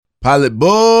Pilot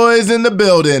Boys in the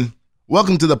building.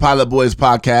 Welcome to the Pilot Boys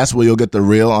podcast, where you'll get the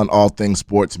real on all things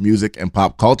sports, music, and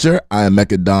pop culture. I am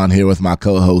Mecca Don here with my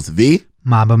co-host V.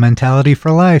 Mamba mentality for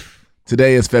life.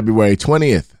 Today is February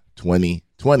 20th,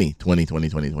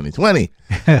 2020.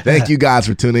 Thank you guys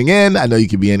for tuning in. I know you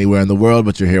could be anywhere in the world,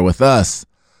 but you're here with us.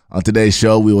 On today's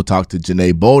show, we will talk to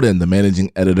Janae Bolden, the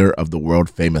managing editor of the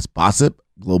world-famous Gossip,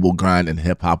 Global Grind, and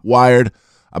Hip Hop Wired,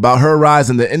 about her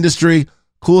rise in the industry,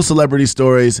 cool celebrity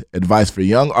stories, advice for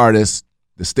young artists,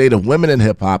 the state of women in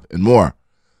hip-hop, and more.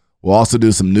 We'll also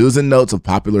do some news and notes of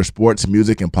popular sports,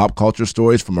 music, and pop culture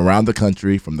stories from around the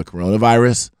country, from the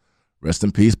coronavirus, rest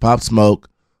in peace Pop Smoke,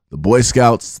 the Boy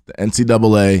Scouts, the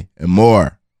NCAA, and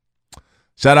more.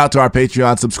 Shout out to our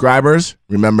Patreon subscribers.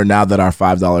 Remember now that our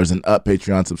 $5 and up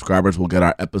Patreon subscribers will get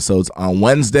our episodes on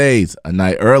Wednesdays, a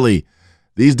night early.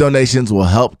 These donations will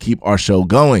help keep our show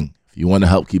going. If you want to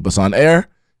help keep us on air,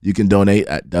 you can donate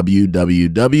at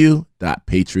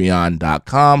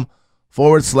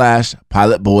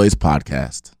www.patreon.com/Pilot Boys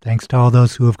Podcast. Thanks to all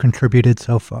those who have contributed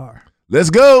so far. Let's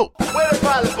go. Where the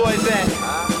Pilot Boys at?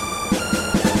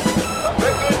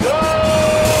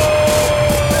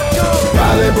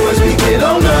 Pilot Boys, we get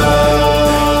on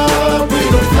up. We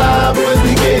don't fly, boys,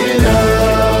 we getting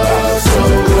up. So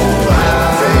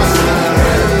high,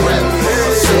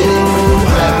 so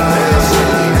high.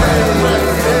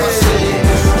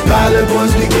 Pilot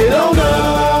Boys, we get on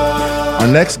up. Our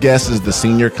next guest is the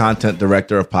Senior Content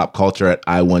Director of Pop Culture at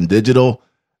i1 Digital,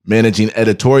 managing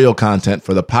editorial content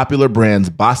for the popular brands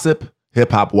Gossip,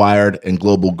 Hip Hop Wired, and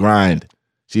Global Grind.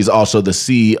 She's also the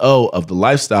CEO of the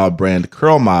lifestyle brand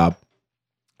Curl Mob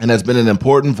and has been an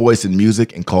important voice in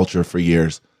music and culture for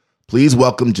years. Please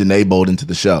welcome Janae Bolden to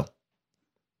the show.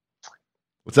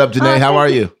 What's up, Janae? How are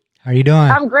you? How are you doing?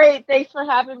 I'm great. Thanks for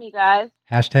having me, guys.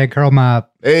 Hashtag Curl Mob.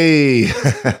 Hey.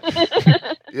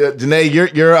 Yeah,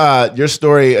 Janae, your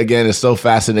story, again, is so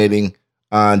fascinating.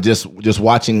 Just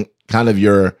watching kind of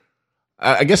your,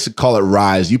 I guess you call it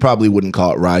rise. You probably wouldn't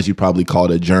call it rise. You probably call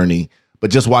it a journey.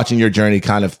 But just watching your journey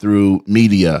kind of through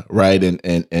media, right,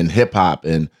 and hip-hop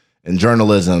and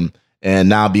journalism, and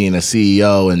now being a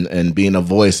CEO and being a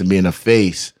voice and being a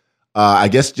face. I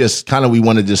guess just kind of we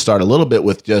want to just start a little bit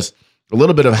with just a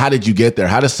little bit of how did you get there?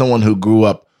 How does someone who grew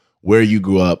up where you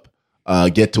grew up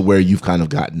get to where you've kind of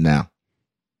gotten now?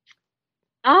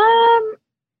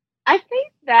 I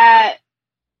think that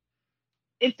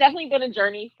it's definitely been a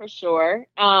journey for sure.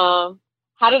 How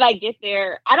did I get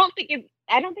there? I don't think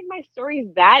my story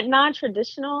is that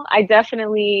non-traditional. I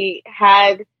definitely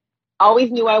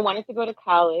always knew I wanted to go to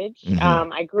college.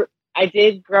 Mm-hmm. I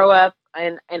did grow up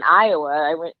in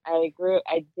Iowa. I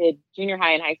did junior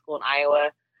high and high school in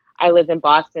Iowa. I lived in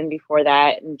Boston before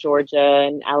that, in Georgia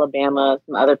and Alabama,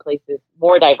 some other places,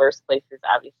 more diverse places,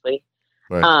 obviously,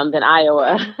 right, than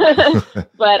Iowa.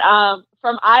 But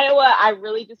from Iowa, I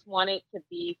really just wanted to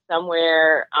be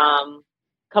somewhere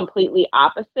completely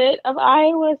opposite of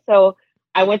Iowa. So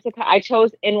I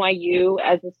chose NYU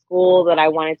as a school that I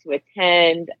wanted to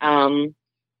attend.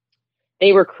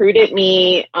 They recruited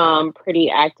me pretty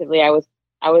actively. I was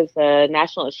a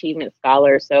National Achievement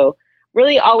Scholar, so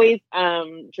really always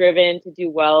driven to do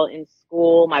well in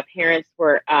school. My parents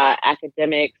were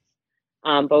academics,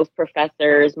 both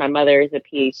professors. My mother is a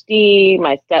PhD.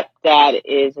 My stepdad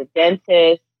is a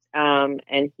dentist,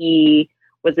 and he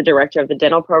was the director of the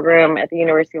dental program at the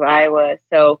University of Iowa.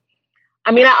 So,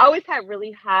 I mean, I always had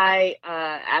really high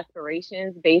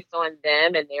aspirations based on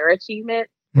them and their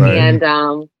achievements. Right.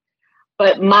 And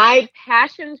but my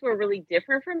passions were really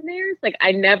different from theirs. Like,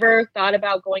 I never thought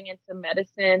about going into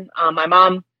medicine. My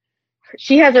mom,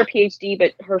 she has her PhD,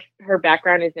 but her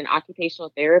background is in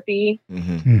occupational therapy,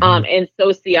 and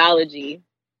sociology.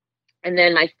 And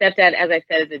then my stepdad, as I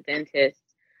said, is a dentist.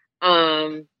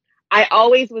 I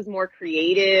always was more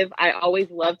creative. I always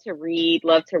loved to read,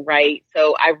 loved to write.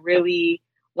 So I really,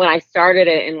 when I started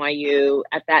at NYU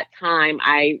at that time,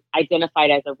 I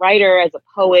identified as a writer, as a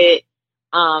poet.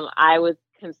 I was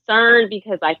concerned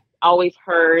because I always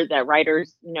heard that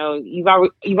writers,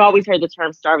 you've always heard the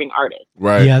term starving artist.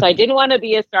 Right. Yeah. So I didn't want to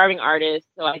be a starving artist.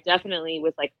 So I definitely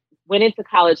was went into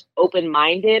college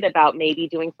open-minded about maybe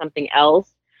doing something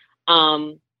else.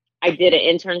 I did an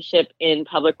internship in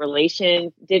public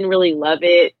relations, didn't really love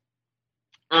it.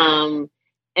 And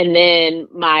then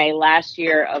my last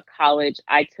year of college,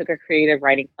 I took a creative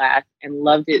writing class and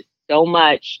loved it so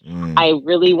much. I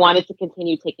really wanted to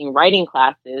continue taking writing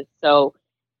classes. So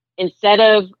instead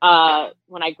of,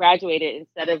 when I graduated,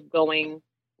 instead of going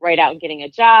right out and getting a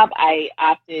job, I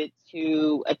opted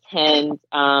to attend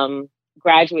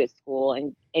graduate school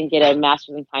and get a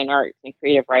master's in fine arts and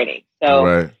creative writing.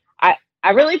 So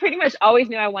I really pretty much always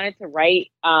knew I wanted to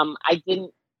write. I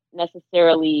didn't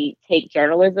necessarily take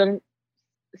journalism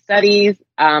studies.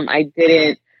 I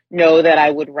didn't know that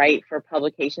I would write for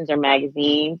publications or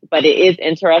magazines, but it is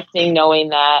interesting knowing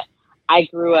that I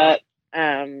grew up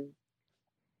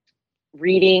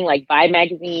reading like Vibe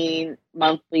magazine,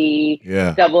 Monthly,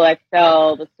 Yeah. Double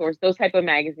XL, The Source, those type of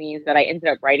magazines that I ended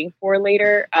up writing for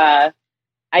later. I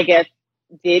guess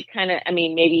did kind of, I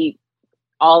mean, maybe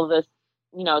all of this,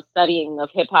 studying of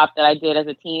hip hop that I did as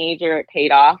a teenager, it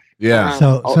paid off. Yeah.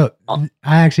 So I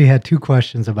actually had two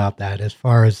questions about that as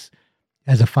far as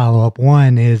a follow-up.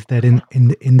 One is that in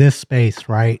this space,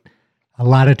 right, a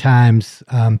lot of times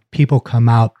people come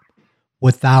out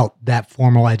without that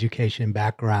formal education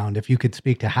background. If you could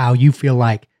speak to how you feel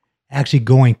like actually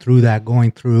going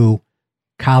through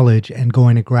college and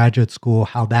going to graduate school,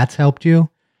 how that's helped you.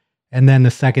 And then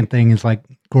the second thing is like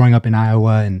growing up in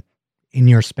Iowa and in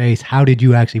your space, how did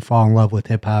you actually fall in love with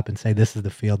hip hop and say, this is the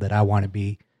field that I want to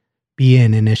be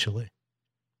in initially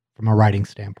from a writing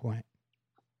standpoint?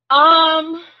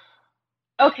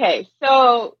 Okay.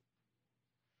 So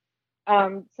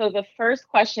the first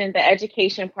question, the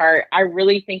education part, I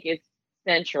really think is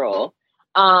central.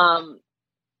 I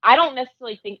don't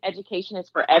necessarily think education is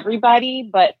for everybody,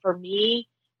 but for me,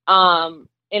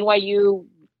 NYU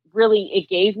really, it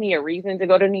gave me a reason to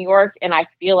go to New York. And I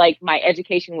feel like my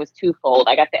education was twofold.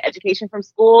 I got the education from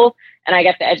school and I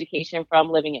got the education from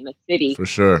living in the city. For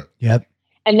sure. Yep.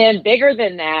 And then bigger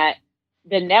than that,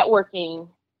 the networking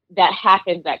that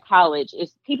happens at college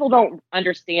is people don't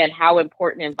understand how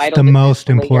important and vital It's the this most is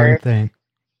to important thing.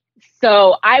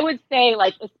 So I would say,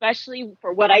 like, especially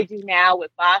for what I do now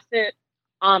with Gossip,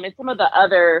 and some of the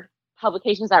other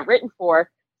publications I've written for,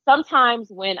 sometimes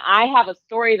when I have a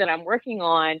story that I'm working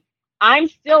on, I'm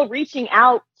still reaching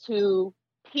out to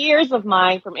peers of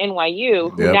mine from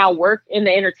NYU who now work in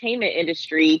the entertainment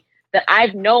industry that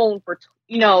I've known for,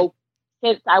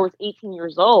 since I was 18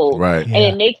 years old. Right. And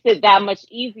it makes it that much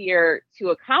easier to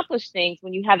accomplish things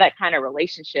when you have that kind of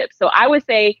relationship. So I would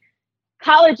say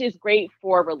college is great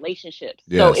for relationships.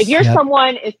 Yes. So if you're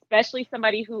someone, especially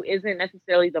somebody who isn't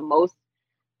necessarily the most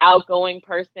outgoing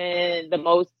person, the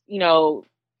most,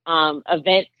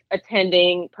 event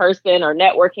attending person or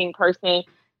networking person,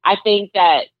 I think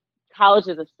that college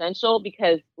is essential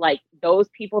because like those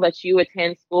people that you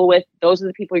attend school with, those are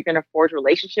the people you're going to forge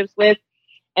relationships with.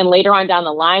 And later on down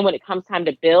the line, when it comes time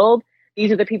to build,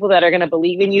 these are the people that are going to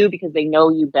believe in you because they know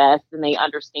you best and they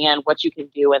understand what you can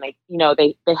do. And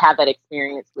they have that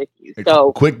experience with you.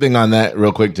 So quick thing on that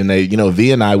real quick, Janae,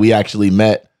 V and I, we actually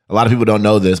met, a lot of people don't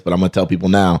know this, but I'm going to tell people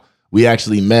now. We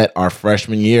actually met our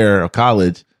freshman year of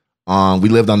college. We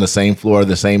lived on the same floor,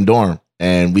 the same dorm,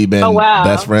 and we've been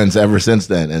best friends ever since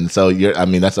then. And so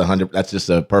that's just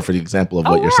a perfect example of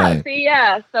what you're saying. See,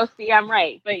 I'm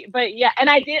right. But yeah, and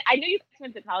I knew you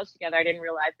went to college together. I didn't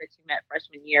realize that you met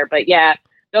freshman year, but yeah,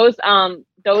 those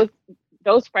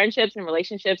friendships and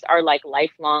relationships are like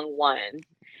lifelong ones.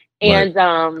 And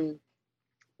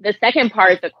the second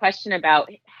part, the question about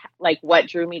like what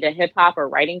drew me to hip hop or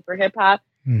writing for hip hop.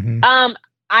 Mm-hmm.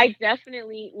 I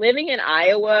definitely, living in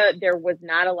Iowa, there was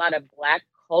not a lot of Black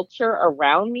culture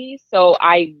around me. So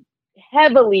I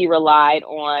heavily relied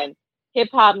on hip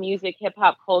hop music, hip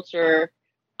hop culture,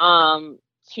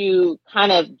 to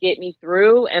kind of get me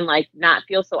through and like not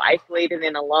feel so isolated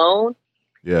and alone.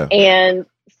 Yeah. And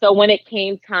so when it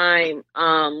came time,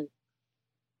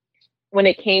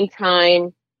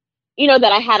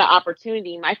 that I had an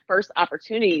opportunity, my first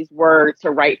opportunities were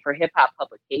to write for hip hop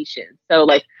publications. So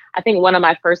like, I think one of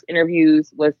my first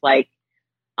interviews was like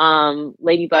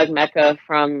Ladybug Mecca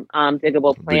from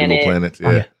Diggable Planet.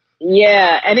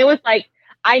 Yeah. And it was like,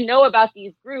 I know about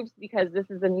these groups because this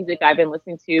is the music I've been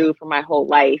listening to for my whole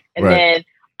life. And then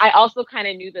I also kind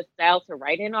of knew the style to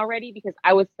write in already because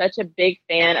I was such a big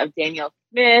fan of Danielle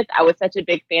Smith. I was such a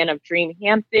big fan of Dream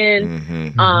Hampton.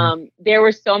 Mm-hmm. There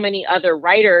were so many other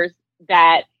writers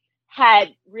that had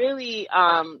really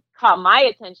caught my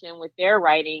attention with their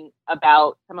writing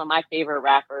about some of my favorite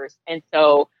rappers. And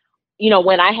so,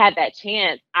 when I had that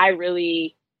chance, I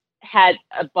really had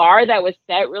a bar that was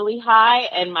set really high.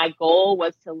 And my goal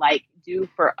was to like do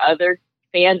for other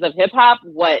fans of hip hop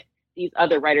what these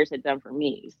other writers had done for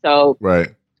me. So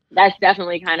that's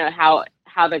definitely kind of how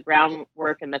the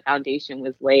groundwork and the foundation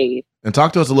was laid. And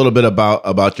talk to us a little bit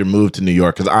about your move to New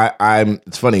York. Because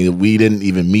it's funny, we didn't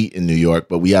even meet in New York,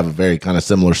 but we have a very kind of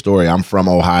similar story. I'm from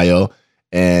Ohio,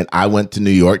 and I went to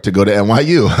New York to go to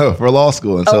NYU for law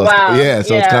school. And so,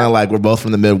 it's kind of like we're both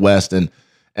from the Midwest. And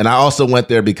I also went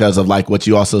there because of like what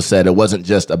you also said. It wasn't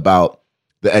just about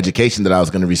the education that I was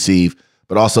going to receive,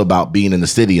 but also about being in the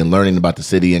city and learning about the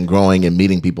city and growing and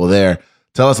meeting people there.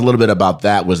 Tell us a little bit about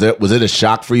that. Was it a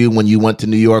shock for you when you went to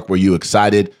New York? Were you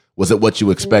excited? Was it what you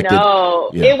expected? No,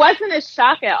 Yeah. it wasn't a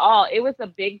shock at all. It was a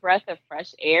big breath of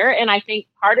fresh air. And I think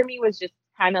part of me was just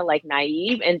kind of like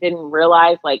naive and didn't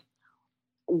realize like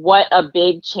what a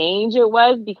big change it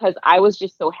was because I was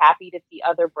just so happy to see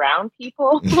other brown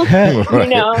people, Right, you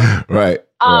know? right.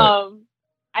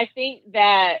 I think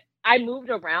that I moved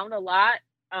around a lot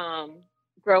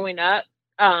growing up.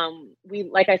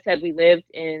 Like I said,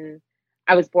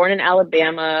 I was born in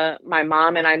Alabama. My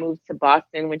mom and I moved to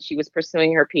Boston when she was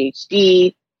pursuing her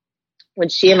PhD. When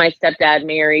she and my stepdad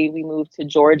married, we moved to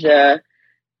Georgia.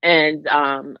 And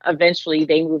eventually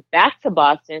they moved back to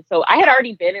Boston. So I had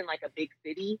already been in like a big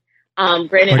city. Granted,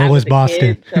 But it I was was a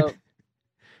Boston. kid, so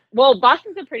well,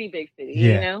 Boston's a pretty big city,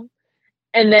 Yeah. you know?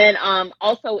 And then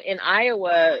also in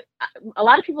Iowa, a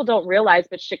lot of people don't realize,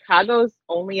 but Chicago's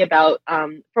only about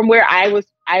from where I was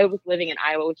living in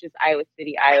Iowa, which is Iowa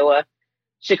City, Iowa.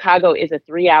 Chicago is a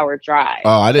 3-hour drive.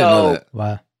 Oh, I didn't know that.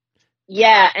 Wow.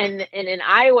 Yeah, and in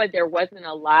Iowa there wasn't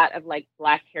a lot of like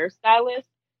black hairstylists.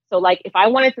 So like if I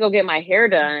wanted to go get my hair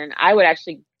done, I would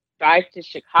actually drive to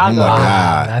Chicago. Oh my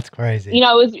God. That's crazy. You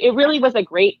know, it really was a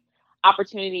great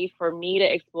opportunity for me to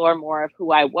explore more of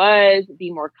who I was,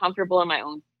 be more comfortable in my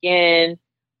own skin.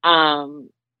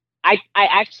 I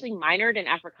actually minored in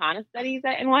Africana studies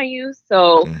at NYU.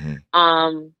 So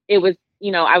it was,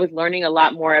 you know, I was learning a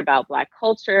lot more about Black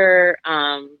culture,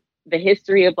 the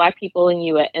history of Black people in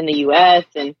the US,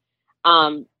 and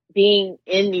being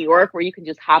in New York where you can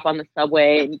just hop on the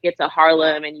subway and you get to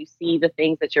Harlem and you see the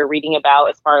things that you're reading about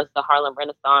as far as the Harlem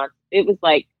Renaissance. It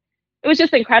was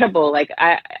just incredible. Like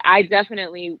I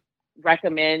definitely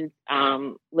recommend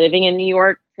living in New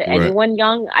York to anyone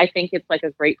young. I think it's like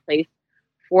a great place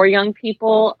for young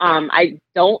people. I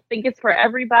don't think it's for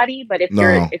everybody, but if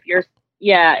you're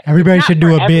everybody should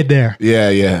do a bid there.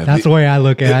 Yeah. That's the way I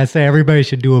look at it. I say everybody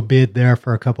should do a bid there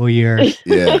for a couple of years.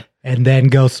 Yeah. And then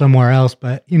go somewhere else.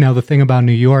 But, you know, the thing about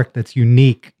New York that's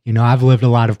unique, you know, I've lived a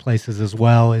lot of places as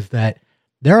well, is that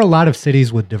there are a lot of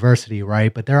cities with diversity,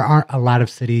 right? But there aren't a lot of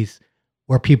cities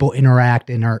where people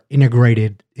interact and are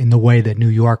integrated in the way that New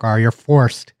York are. You're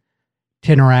forced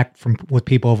to interact with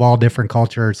people of all different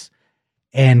cultures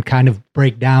and kind of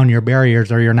break down your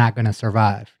barriers or you're not going to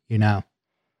survive, you know?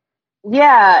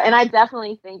 Yeah, and I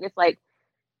definitely think it's like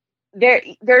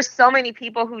there's so many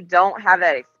people who don't have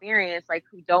that experience, like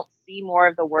who don't see more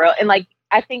of the world. And like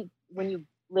I think when you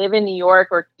live in New York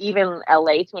or even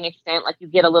LA to an extent, like you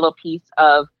get a little piece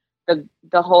of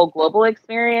the whole global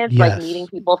experience, like meeting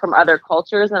people from other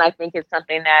cultures. And I think it's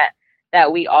something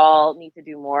that we all need to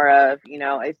do more of. You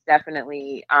know, it's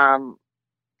definitely I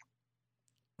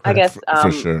guess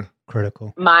for sure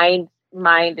critical.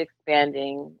 Mind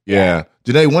expanding. Yeah.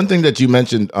 Janae, one thing that you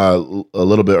mentioned a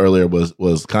little bit earlier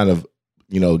was kind of,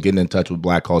 you know, getting in touch with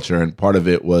Black culture. And part of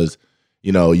it was,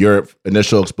 you know, your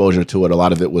initial exposure to it. A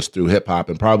lot of it was through hip hop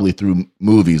and probably through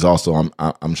movies also,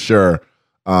 I'm sure,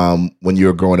 when you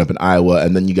were growing up in Iowa.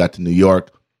 And then you got to New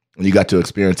York and you got to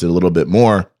experience it a little bit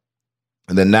more.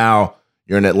 And then now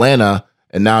you're in Atlanta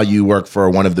and now you work for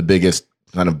one of the biggest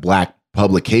kind of Black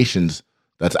publications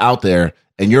that's out there.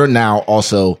 And you're now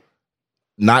also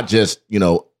not just, you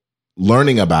know,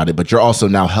 learning about it, but you're also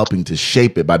now helping to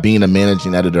shape it by being a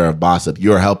managing editor of Bossip.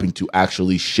 You're helping to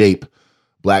actually shape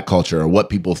Black culture or what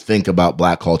people think about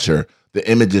Black culture, the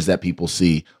images that people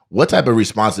see. What type of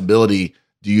responsibility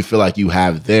do you feel like you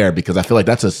have there? Because I feel like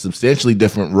that's a substantially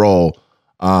different role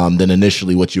than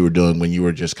initially what you were doing when you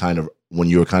were kind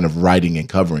of writing and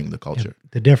covering the culture.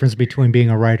 The difference between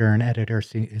being a writer and editor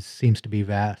seems to be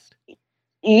vast.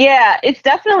 Yeah, it's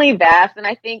definitely vast. And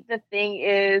I think the thing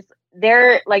is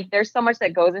there's so much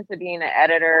that goes into being an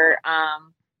editor.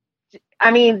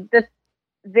 I mean,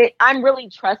 I'm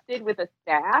really trusted with a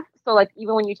staff. So like,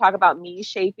 even when you talk about me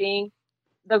shaping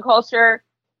the culture,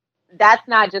 that's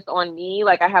not just on me.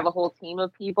 Like I have a whole team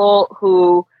of people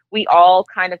who we all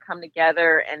kind of come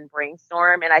together and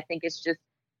brainstorm. And I think it's just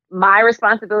my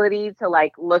responsibility to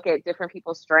like look at different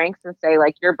people's strengths and say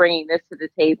like, you're bringing this to the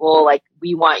table. Like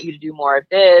we want you to do more of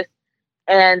this.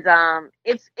 And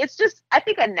it's just, I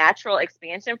think, a natural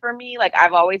expansion for me. Like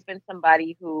I've always been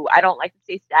somebody who I don't like to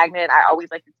stay stagnant. I always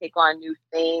like to take on new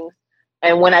things.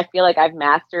 And when I feel like I've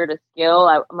mastered a skill,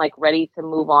 I'm like ready to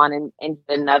move on and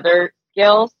another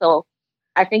skill. So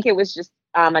I think it was just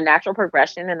a natural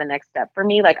progression and the next step for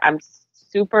me. Like I'm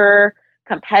super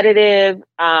competitive.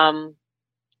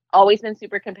 Always been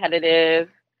super competitive.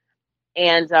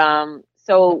 And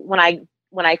so when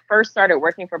I first started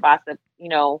working for Bossip, you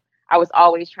know, I was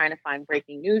always trying to find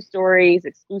breaking news stories,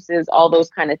 exclusives, all those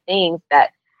kind of things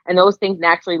and those things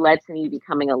naturally led to me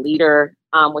becoming a leader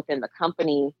within the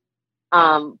company.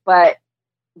 But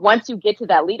once you get to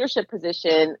that leadership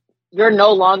position, you're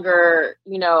no longer,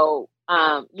 your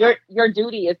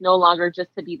duty is no longer just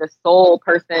to be the sole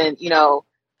person,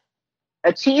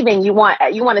 achieving. You want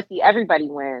to see everybody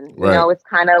win. Right. It's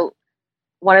kind of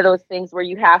one of those things where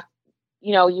you have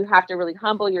to really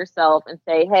humble yourself and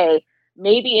say, hey,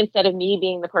 maybe instead of me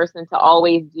being the person to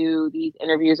always do these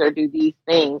interviews or do these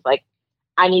things, like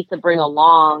I need to bring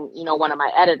along, one of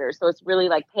my editors. So it's really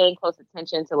like paying close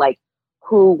attention to like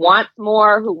who wants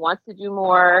more, who wants to do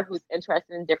more, who's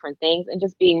interested in different things, and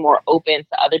just being more open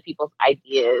to other people's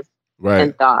ideas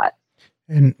and thoughts.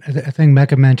 And I think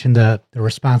Mecca mentioned the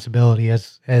responsibility.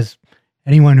 As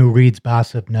anyone who reads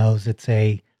Gossip knows, it's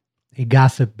a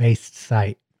gossip-based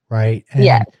site, right? And,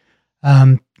 yes.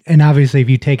 And obviously, if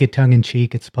you take it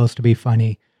tongue-in-cheek, it's supposed to be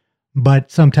funny. But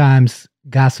sometimes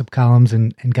gossip columns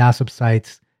and gossip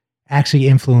sites actually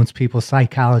influence people's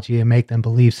psychology and make them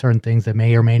believe certain things that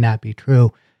may or may not be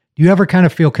true. Do you ever kind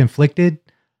of feel conflicted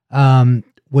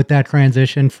with that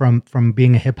transition from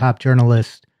being a hip-hop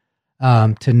journalist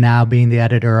to now being the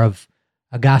editor of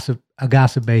a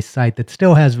gossip-based site that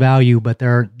still has value, but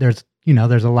there's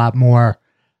a lot more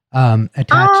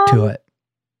attached to it?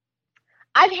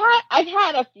 I've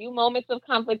had a few moments of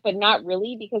conflict, but not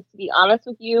really, because to be honest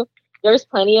with you, there's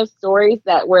plenty of stories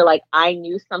that where like I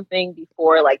knew something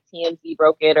before like TMZ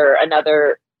broke it or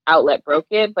another outlet broke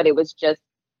it, but it was just,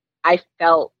 I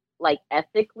felt like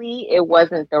ethically it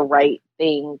wasn't the right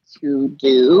thing to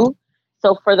do.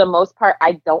 So for the most part,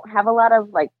 I don't have a lot of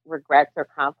like regrets or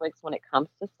conflicts when it comes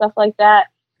to stuff like that.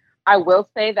 I will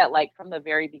say that like from the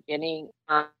very beginning,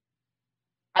 I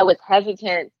was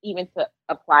hesitant even to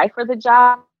apply for the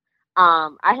job.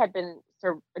 I had been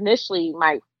initially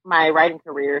my writing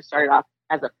career started off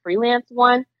as a freelance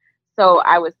one. So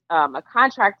I was a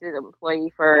contracted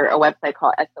employee for a website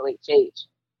called SOHH.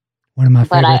 One of my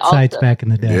favorite sites back in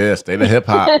the day. Yeah, State of Hip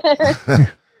Hop.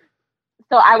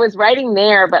 So I was writing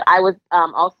there, but I was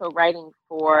also writing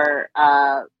for,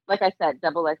 like I said,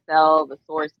 Double XL, The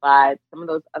Source Vibe, some of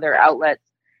those other outlets.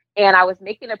 And I was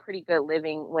making a pretty good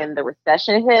living when the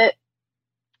recession hit.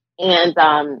 And,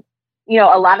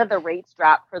 a lot of the rates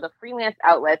dropped for the freelance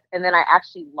outlets. And then I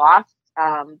actually lost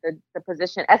the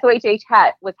position. SOHH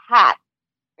was hacked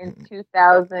in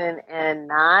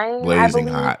 2009. Blazing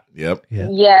hot. Yep.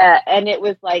 Yeah. And it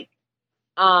was like,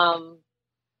 I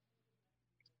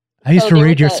used to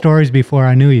read your stories before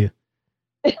I knew you.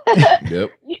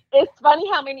 Yep. It's funny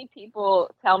how many people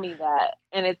tell me that.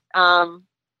 And it's,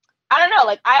 I don't know,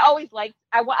 like I always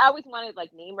wanted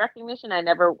like name recognition. I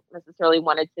never necessarily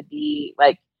wanted to be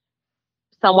like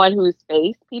someone whose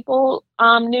face people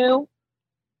knew.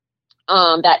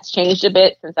 That's changed a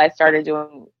bit since I started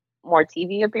doing more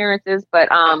TV appearances. But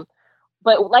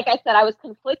like I said, I was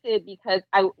conflicted because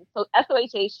so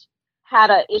SOHH had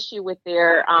an issue with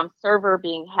their server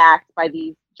being hacked by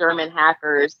these German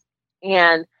hackers,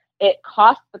 and it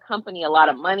cost the company a lot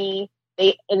of money.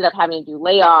 They ended up having to do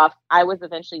layoffs. I was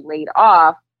eventually laid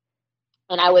off,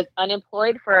 and I was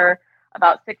unemployed for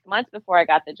about 6 months before I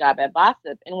got the job at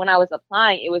Gossip. And when I was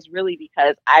applying, it was really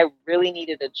because I really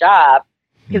needed a job,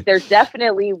 because there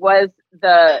definitely was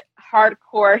the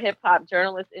hardcore hip hop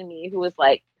journalist in me who was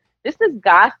like, this is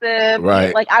gossip.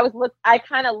 Right. Like I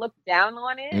kind of looked down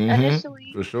on it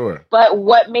initially. For sure. But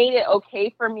what made it okay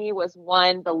for me was,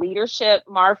 one, the leadership.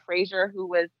 Marv Frazier, who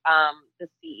was the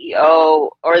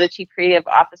CEO or the chief creative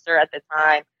officer at the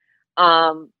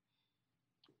time,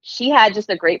 she had just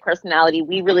a great personality.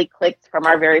 We really clicked from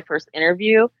our very first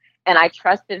interview, and I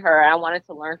trusted her. I wanted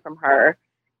to learn from her.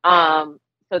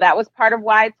 So that was part of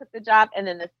why I took the job. And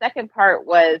then the second part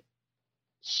was,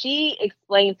 she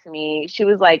explained to me, she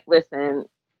was like, listen,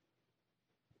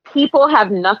 people have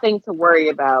nothing to worry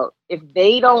about. If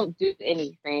they don't do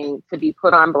anything to be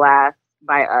put on blast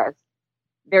by us,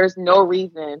 there's no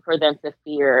reason for them to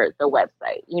fear the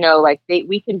website.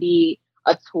 We can be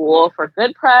a tool for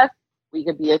good press. We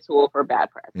could be a tool for bad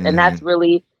press. And that's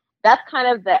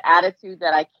kind of the attitude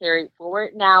that I carried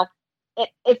forward. Now,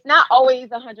 it's not always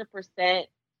 100%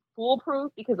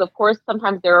 foolproof, because of course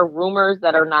sometimes there are rumors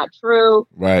that are not true.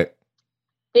 Right.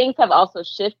 Things have also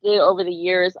shifted over the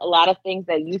years. A lot of things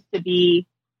that used to be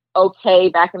okay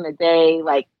back in the day,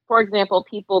 like for example,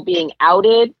 people being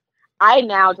outed, I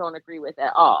now don't agree with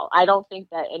at all. I don't think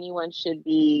that anyone should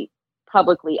be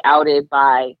publicly outed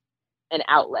by an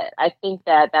outlet. I think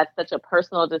that that's such a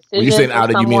personal decision. When you say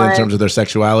outed, you mean in terms of their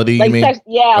sexuality? Like you mean? like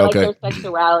their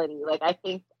sexuality. Like I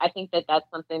think that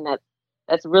that's something that's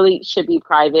that's really should be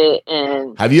private.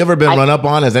 And have you ever been run up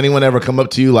on? Has anyone ever come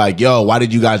up to you like, yo, why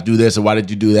did you guys do this or why did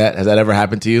you do that? Has that ever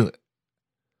happened to you?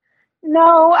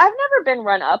 No, I've never been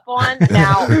run up on.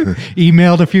 Now,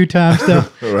 emailed a few times though.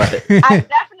 Right.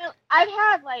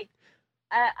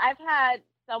 I've had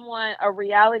someone, a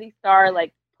reality star,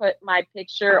 like put my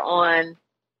picture on.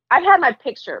 I've had my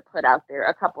picture put out there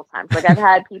a couple times. Like I've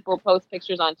had people post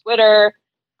pictures on Twitter.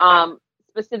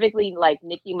 Specifically, like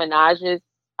Nicki Minaj's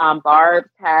Barbs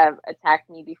have attacked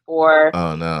me before.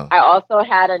 Oh no. I also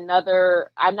had another.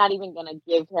 I'm not even gonna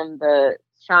give him the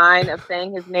shine of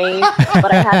saying his name,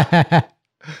 but I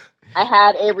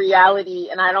had a reality,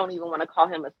 and I don't even want to call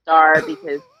him a star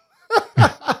because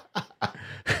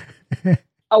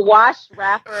a washed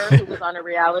rapper who was on a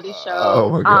reality show. Oh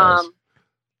my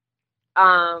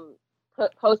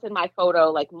gosh. Posted my photo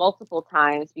like multiple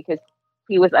times because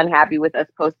he was unhappy with us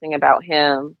posting about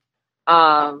him.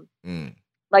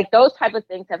 Like those type of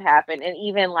things have happened. And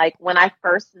even like when I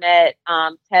first met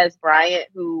Tez Bryant,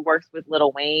 who works with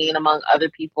Lil Wayne, among other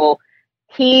people,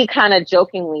 he kind of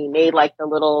jokingly made like the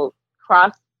little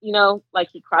cross, you know, like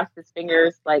he crossed his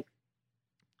fingers, like,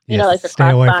 you know, like the stay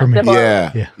cross away sign from me. symbol.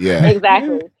 Yeah.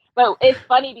 Exactly. But it's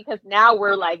funny because now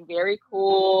we're like very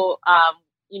cool.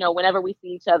 You know, whenever we see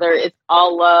each other, it's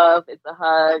all love. It's a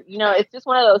hug. You know, it's just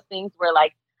one of those things where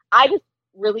like, I just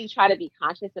really try to be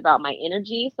conscious about my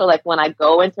energy. So like when I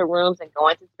go into rooms and go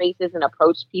into spaces and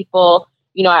approach people,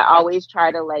 you know, I always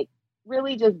try to like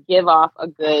really just give off a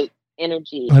good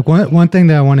energy. Like one thing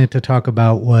that I wanted to talk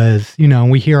about was, you know,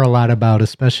 we hear a lot about,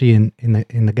 especially in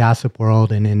the gossip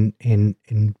world and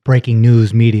in breaking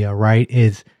news media, right,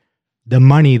 is the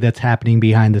money that's happening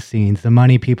behind the scenes, the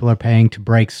money people are paying to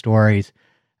break stories.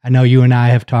 I know you and I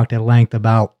have talked at length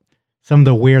about some of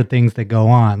the weird things that go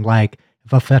on, like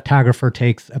if a photographer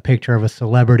takes a picture of a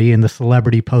celebrity and the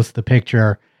celebrity posts the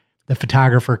picture, the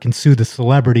photographer can sue the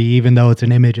celebrity even though it's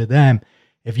an image of them.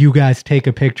 If you guys take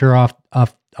a picture off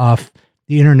the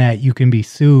internet, you can be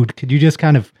sued. Could you just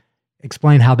kind of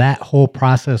explain how that whole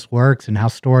process works and how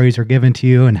stories are given to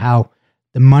you and how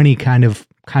the money kind of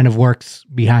works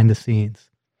behind the scenes?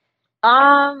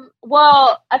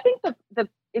 Well, I think the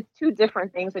it's two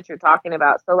different things that you're talking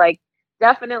about. So like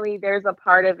definitely there's a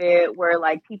part of it where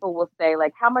like people will say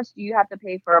like, how much do you have to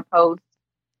pay for a post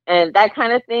and that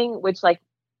kind of thing, which like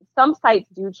some sites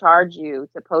do charge you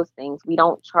to post things. We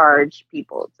don't charge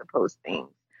people to post things.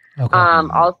 Okay.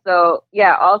 Also,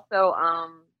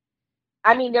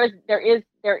 I mean, there is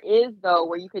though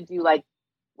where you could do like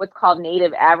what's called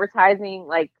native advertising,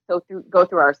 like go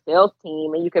through our sales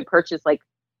team and you could purchase like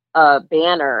a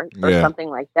banner or something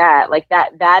like that. Like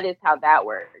that is how that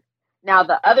works. Now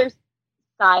the other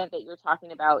side that you're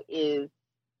talking about is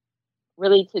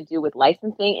really to do with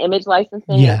licensing, image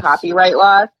licensing and copyright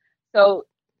laws. So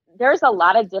there's a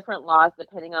lot of different laws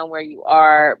depending on where you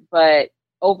are, but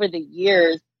over the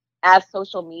years, as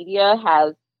social media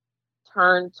has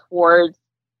turned towards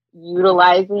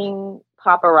utilizing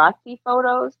paparazzi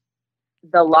photos,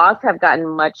 the laws have gotten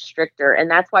much stricter. And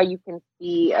that's why you can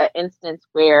see an instance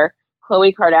where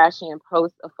Khloe Kardashian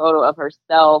posts a photo of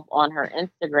herself on her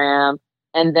Instagram,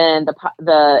 and then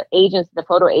the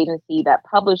photo agency that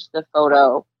published the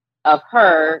photo of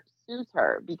her sues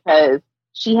her because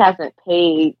she hasn't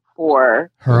paid for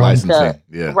her licensing,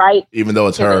 right, even though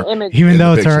it's her image. Even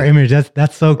though it's her image.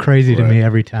 That's so crazy to me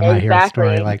every time I hear a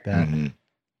story like that. Mm-hmm.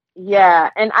 Yeah,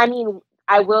 and I mean,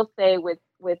 I will say with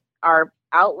our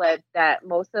outlets that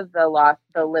most of the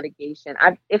litigation,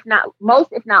 if not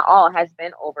all, has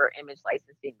been over image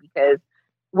licensing because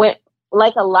when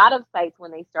like a lot of sites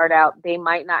when they start out, they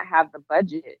might not have the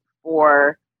budget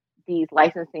for these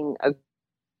licensing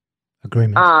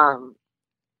agreements.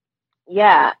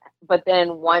 Yeah, but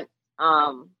then once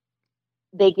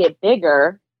they get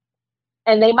bigger,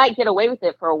 and they might get away with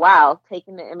it for a while,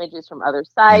 taking the images from other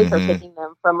sites or taking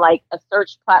them from like a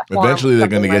search platform. Eventually, they're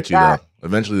going to get you, though.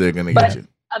 Eventually, they're going to get you.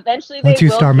 Eventually, once they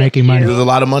you will start making money, there's a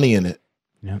lot of money in it.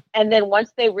 Yeah. And then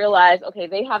once they realize, okay,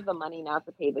 they have the money now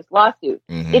to pay this lawsuit.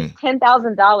 It's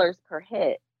 $10,000 per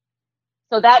hit.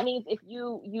 So that means if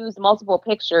you use multiple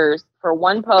pictures for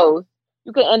one post,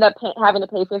 you could end up having to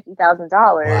pay $50,000.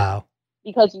 Wow.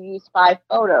 Because you used 5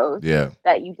 photos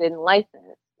that you didn't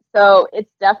license. So it's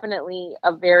definitely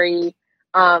a very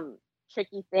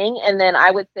tricky thing. And then I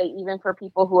would say even for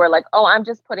people who are like, oh, I'm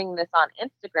just putting this on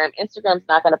Instagram. Instagram's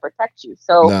not going to protect you.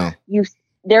 So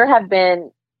there have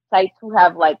been sites who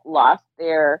have like lost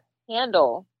their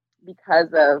handle because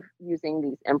of using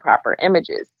these improper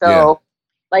images. So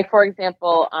like, for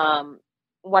example,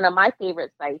 one of my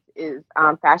favorite sites is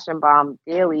Fashion Bomb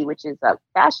Daily, which is a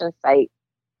fashion site.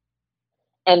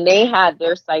 and they had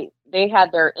their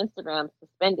Instagram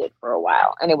suspended for a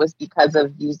while, and it was because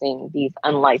of using these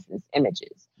unlicensed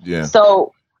images. Yeah.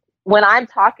 So when I'm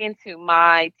talking to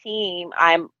my team,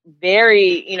 I'm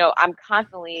very, I'm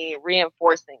constantly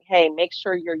reinforcing, hey, make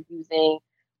sure you're using.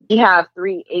 We have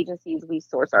 3 agencies we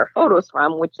source our photos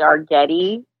from, which are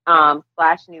Getty,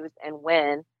 Flash News, and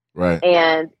Win. Right.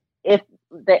 And if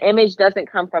the image doesn't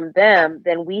come from them,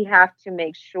 then we have to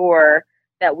make sure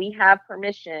that we have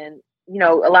permission. A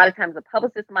lot of times a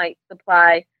publicist might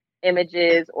supply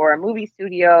images, or a movie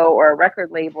studio or a record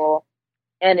label.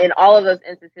 And in all of those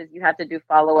instances, you have to do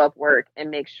follow-up work and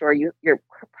make sure you're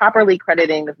properly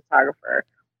crediting the photographer.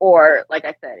 Or, like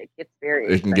I said, it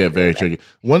can get very tricky.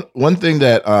 One thing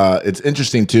that it's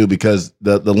interesting too, because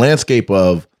the landscape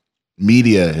of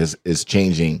media is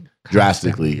changing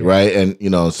drastically, right?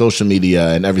 And social media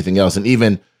and everything else, and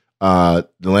even the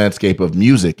landscape of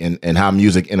music and how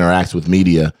music interacts with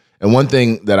media. And one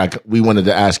thing that we wanted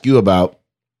to ask you about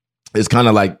is kind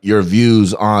of like your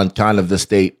views on kind of the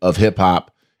state of hip hop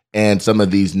and some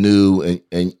of these new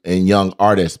and young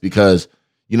artists, because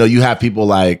you have people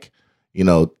like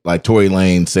Tory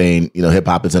Lanez saying hip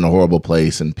hop is in a horrible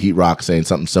place, and Pete Rock saying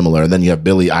something similar, and then you have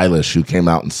Billie Eilish, who came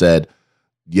out and said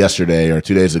yesterday or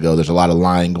 2 days ago there's a lot of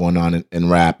lying going on in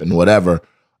rap and whatever.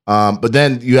 But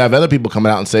then you have other people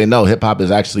coming out and saying no, hip hop is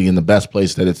actually in the best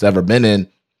place that it's ever been in.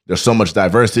 There's so much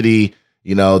diversity.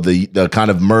 The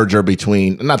kind of merger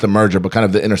between, not the merger, but kind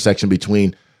of the intersection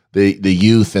between the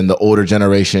youth and the older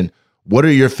generation. What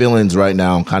are your feelings right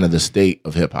now on kind of the state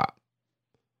of hip hop?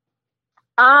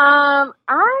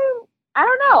 I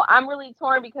don't know. I'm really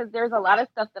torn, because there's a lot of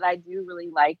stuff that I do really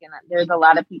like, and there's a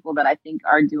lot of people that I think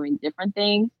are doing different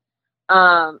things.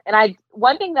 And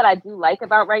one thing that I do like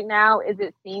about right now is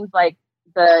it seems like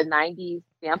the 90s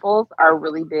samples are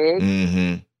really big.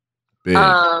 Mm-hmm. Big.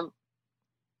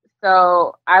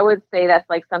 So I would say that's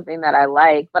like something that I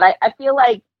like, but I feel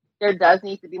like there does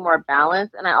need to be more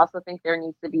balance, and I also think there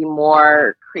needs to be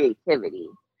more creativity.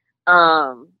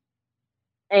 I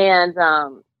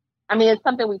mean, it's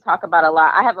something we talk about a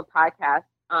lot. I have a podcast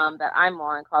that I'm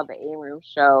on called The A-Room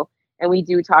Show, and we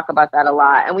do talk about that a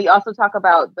lot. And we also talk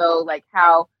about, though, like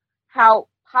how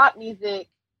pop music,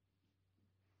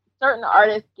 certain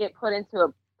artists get put into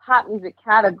a pop music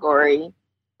category,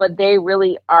 but they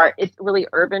really are, it's really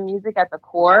urban music at the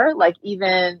core. Like,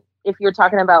 even if you're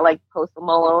talking about like Post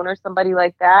Malone or somebody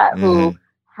like that, who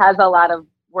has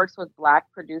works with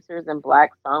Black producers and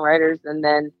Black songwriters, and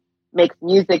then makes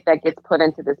music that gets put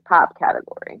into this pop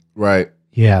category. Right.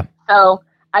 Yeah. So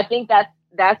I think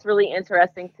that's really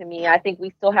interesting to me. I think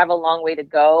we still have a long way to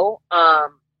go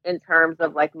in terms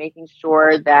of like making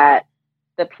sure that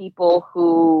the people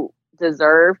who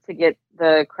deserve to get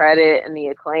the credit and the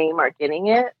acclaim are getting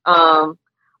it.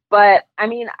 But I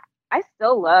mean, I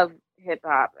still love hip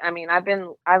hop. I mean,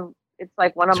 it's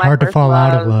like one of my hard first to fall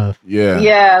loves. out of love. Yeah.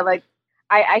 Yeah. Like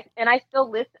I still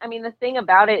listen. I mean, the thing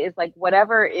about it is like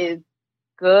whatever is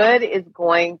good is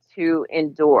going to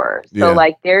endure. So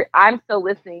like I'm still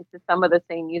listening to some of the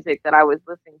same music that I was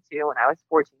listening to when I was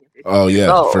 14 and 15 Oh yeah, years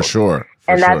old. for sure.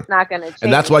 That's not going to change.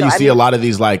 And that's why you see a lot of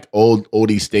these like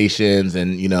oldie stations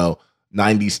and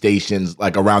 90s stations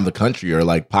like around the country are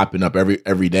like popping up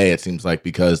every day, it seems like,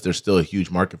 because there's still a huge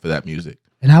market for that music.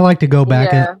 And I like to go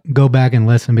back and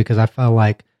listen, because I felt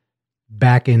like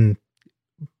back in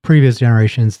previous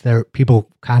generations people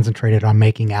concentrated on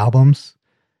making albums.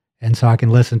 And so I can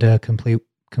listen to a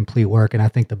complete work. And I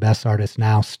think the best artists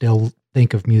now still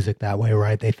think of music that way,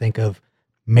 right? They think of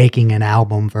making an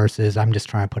album versus I'm just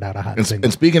trying to put out a hot single.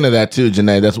 And speaking of that too,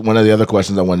 Janae, that's one of the other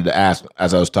questions I wanted to ask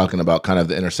as I was talking about kind of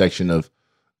the intersection of,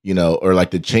 or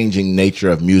like the changing nature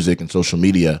of music and social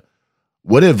media.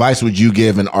 What advice would you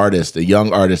give an artist, a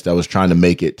young artist that was trying to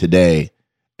make it today?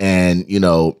 And,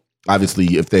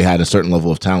 obviously if they had a certain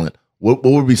level of talent, what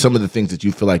would be some of the things that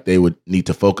you feel like they would need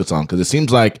to focus on? Because it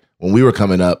seems like when we were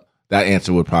coming up, that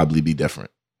answer would probably be different.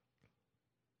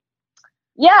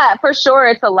 Yeah, for sure.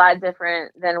 It's a lot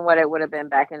different than what it would have been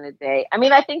back in the day. I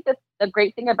mean, I think that the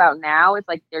great thing about now is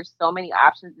like there's so many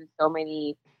options and so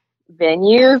many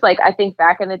venues. Like I think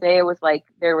back in the day, it was like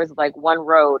there was like one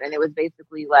road, and it was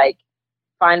basically like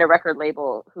find a record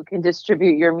label who can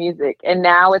distribute your music. And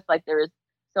now it's like there's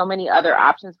so many other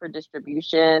options for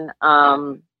distribution.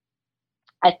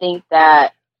 I think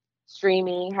that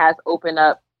streaming has opened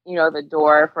up, the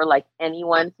door for like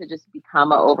anyone to just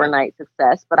become an overnight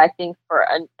success. But I think for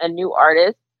a new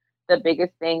artist, the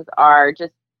biggest things are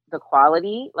just the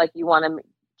quality. Like you want to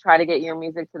try to get your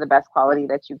music to the best quality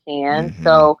that you can. Mm-hmm.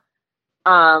 So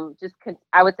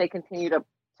I would say continue to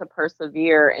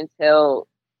persevere until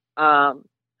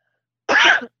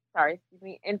sorry, excuse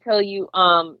me, until you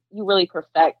you really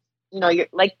perfect, you're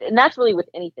like, and that's really with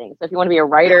anything. So if you want to be a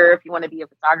writer, if you want to be a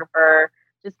photographer,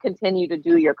 just continue to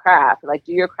do your craft. Like,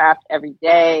 do your craft every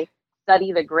day,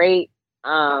 study the great,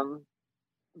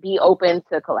 be open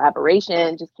to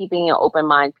collaboration, just keeping an open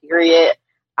mind, period.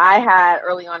 I had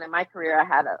early on in my career, I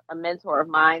had a mentor of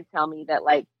mine tell me that,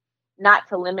 like, not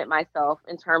to limit myself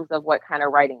in terms of what kind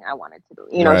of writing I wanted to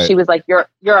do. Right. She was like, you're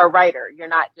a writer. You're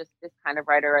not just this kind of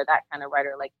writer or that kind of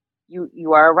writer. Like,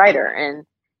 you are a writer.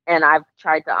 And I've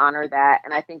tried to honor that.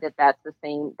 And I think that that's the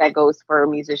same that goes for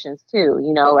musicians too,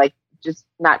 like, just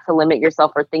not to limit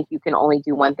yourself or think you can only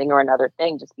do one thing or another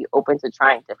thing. Just be open to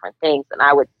trying different things. And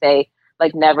I would say,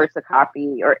 like, never to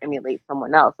copy or emulate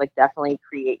someone else. Like, definitely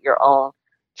create your own,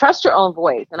 trust your own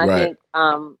voice. And Right.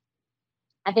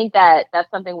 I think that that's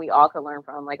something we all could learn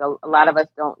from. Like, a lot of us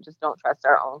don't trust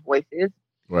our own voices.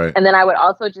 Right. And then I would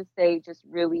also just say, just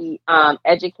really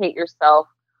educate yourself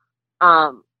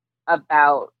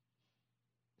about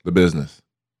The business.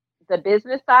 the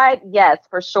business side. Yes,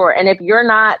 for sure. And if you're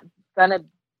not gonna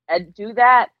do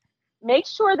that, make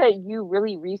sure that you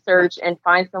really research and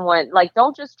find someone. Like,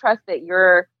 don't just trust that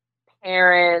your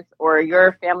parents or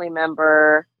your family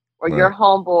member or your Right.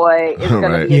 homeboy is going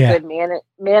Right. to be Yeah. a good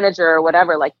manager or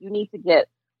whatever. Like, you need to get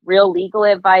real legal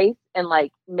advice and,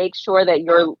 like, make sure that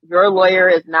your lawyer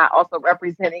is not also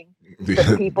representing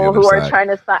the people other who are side. trying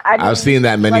to sign. I've seen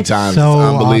that many like, times. So It's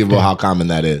unbelievable often. how common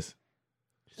that is.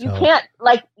 You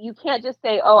So- can't just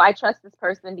say, oh, I trust this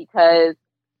person because,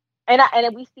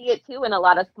 and we see it too in a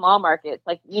lot of small markets,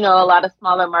 like, a lot of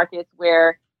smaller markets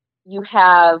where you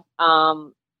have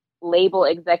label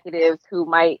executives who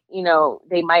might,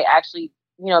 they might actually,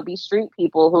 be street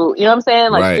people who, you know what I'm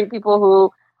saying? Like, Right. street people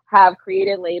who have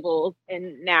created labels,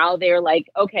 and now they're like,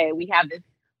 okay, we have this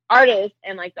artist,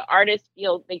 and, like, the artist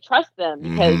feels they trust them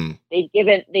because Mhm.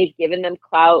 they've given them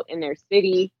clout in their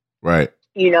city. Right.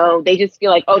 They just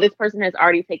feel like, oh, this person has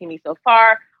already taken me so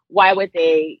far. Why would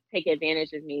they take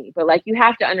advantage of me? But, like, you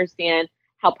have to understand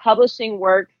how publishing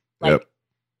works. Like,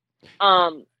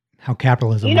 Yep. How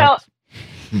capitalism You know, works.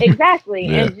 exactly.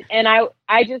 Yeah. And I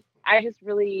just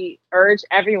really urge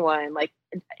everyone, like,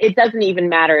 it doesn't even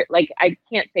matter. Like, I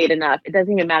can't say it enough. It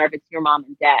doesn't even matter if it's your mom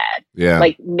and dad. Yeah.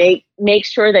 Like, make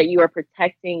sure that you are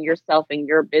protecting yourself and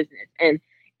your business. And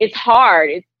it's hard.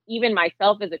 It's, even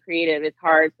myself as a creative, it's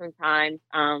hard sometimes.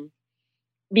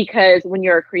 Because when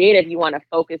you're a creative, you want to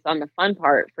focus on the fun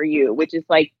part for you, which is,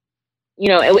 like,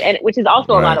 and which is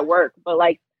also a lot of work, but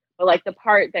the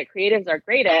part that creatives are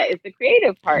great at is the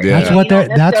creative part. Yeah.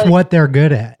 That's what they're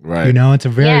good at. Right. It's a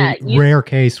very rare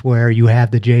case where you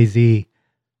have the Jay-Z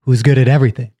who's good at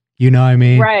everything. You know what I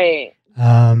mean? Right.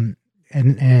 And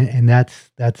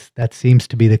that seems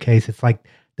to be the case. It's like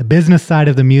the business side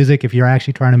of the music, if you're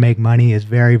actually trying to make money, is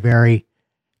very, very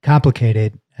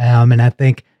complicated. And I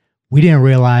think we didn't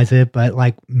realize it, but,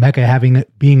 like, Mecca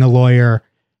being a lawyer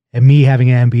and me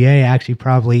having an MBA actually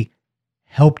probably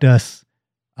helped us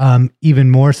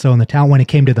even more so in the town when it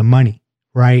came to the money,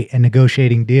 right? And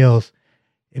negotiating deals.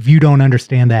 If you don't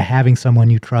understand that, having someone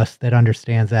you trust that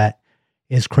understands that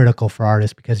is critical for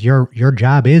artists, because your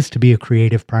job is to be a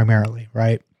creative primarily,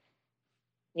 right?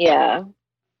 Yeah.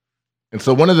 And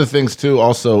so one of the things too,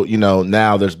 also,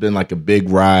 now there's been, like, a big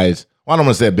rise. Well, I don't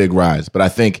want to say a big rise, but I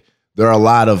think there are a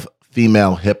lot of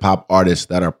female hip hop artists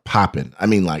that are popping. I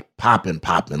mean, like, popping,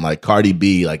 like Cardi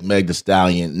B, like Meg Thee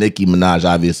Stallion, Nicki Minaj,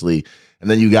 obviously. And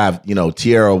then you got,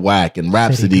 Tierra Whack and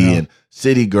Rhapsody and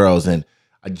City Girls. And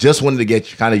I just wanted to get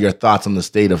kind of your thoughts on the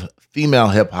state of female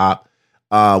hip hop,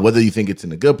 whether you think it's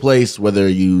in a good place, whether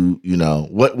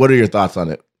what are your thoughts on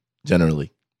it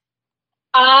generally?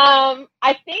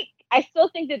 I still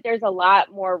think that there's a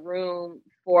lot more room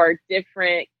for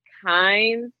different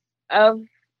kinds of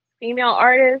female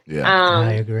artists. Yeah,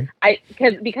 I agree.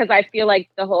 Because I feel like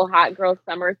the whole hot girl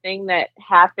summer thing that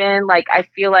happened, like, I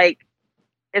feel like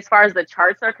as far as the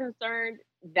charts are concerned,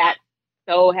 that's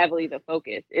so heavily the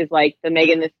focus is, like, the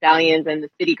Megan Thee Stallions and the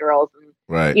City Girls, and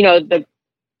right.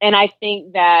 And I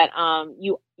think that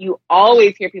you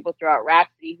always hear people throw out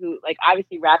Rhapsody, who, like,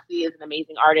 obviously Rhapsody is an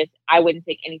amazing artist. I wouldn't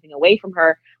take anything away from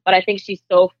her, but I think she's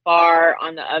so far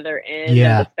on the other end of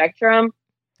the spectrum.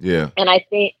 Yeah. And I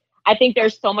think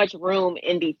there's so much room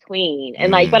in between.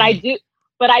 And, like, but I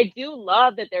do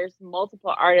love that there's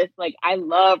multiple artists. Like, I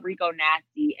love Rico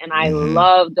Nasty, and I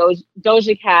love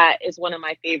Doja Cat is one of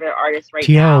my favorite artists right now.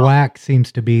 Tierra Whack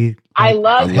seems to be. I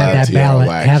love that balance.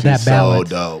 Have that balance.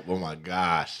 So dope. Oh my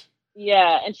gosh.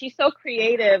 Yeah, and she's so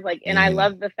creative. Like, and I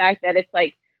love the fact that it's,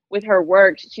 like, with her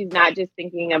work, she's not just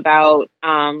thinking about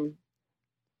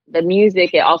the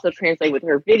music. It also translates with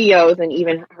her videos and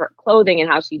even her clothing and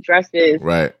how she dresses.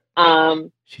 Right.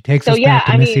 She takes So us yeah, back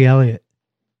to I Missy mean, Elliott.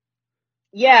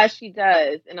 yeah, she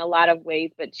does in a lot of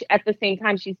ways, but at the same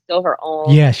time, she's still her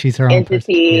own Yeah, she's her own person.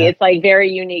 entity. Yeah. It's like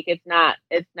very unique. It's not,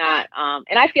 and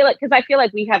I feel like, because I feel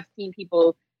like we have seen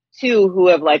people too who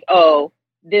have like, oh,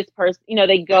 this person,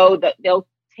 they'll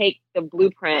take the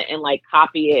blueprint and like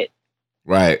copy it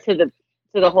Right. to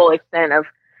the whole extent of,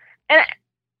 and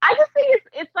I just think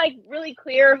it's like really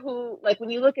clear who, like,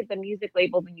 when you look at the music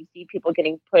labels and you see people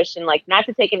getting pushed, and like, not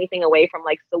to take anything away from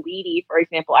like Saweetie, for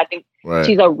example, I think Right.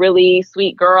 she's a really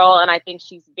sweet girl, and I think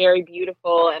she's very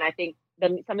beautiful, and I think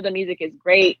some of the music is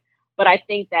great, but I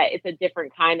think that it's a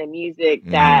different kind of music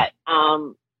that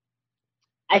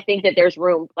I think that there's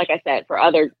room, like I said, for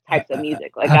other types of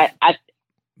music. Like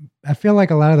I feel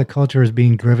like a lot of the culture is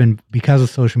being driven because of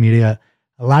social media.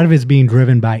 A lot of it's being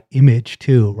driven by image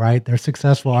too, right? There's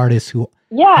successful artists who,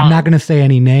 I'm not going to say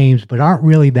any names, but aren't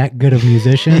really that good of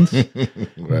musicians.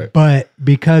 Right. But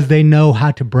because they know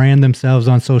how to brand themselves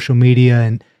on social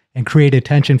media and create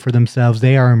attention for themselves,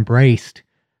 they are embraced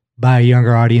by a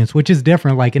younger audience, which is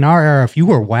different. Like in our era, if you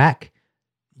were whack,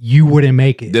 you wouldn't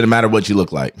make it. Didn't matter what you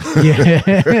look like. Yeah.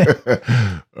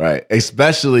 Right.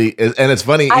 Especially, and it's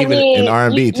funny, even in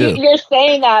R&B too. You're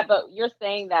saying that,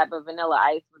 but Vanilla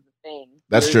Ice was a thing.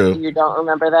 That's true. You don't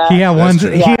remember that?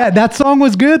 That song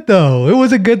was good though. It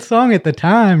was a good song at the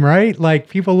time, right? Like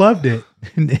people loved it.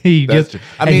 He didn't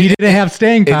have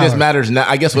staying power. It just matters now.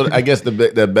 I guess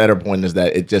the better point is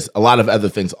that it just, a lot of other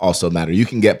things also matter. You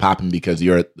can get popping because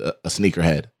you're a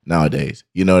sneakerhead nowadays.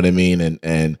 You know what I mean?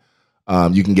 And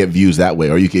you can get views that way,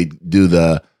 or you could do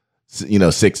the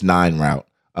 6ix9ine route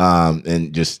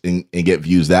and get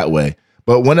views that way.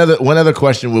 But one other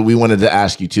question we wanted to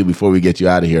ask you too before we get you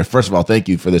out of here. First of all, thank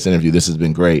you for this interview. This has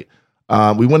been great.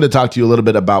 We wanted to talk to you a little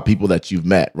bit about people that you've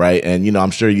met, right? And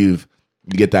I'm sure you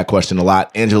get that question a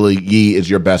lot. Angela Yee is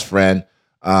your best friend.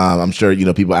 I'm sure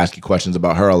people ask you questions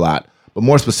about her a lot. But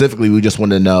more specifically, we just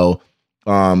want to know,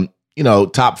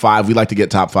 top 5. We like to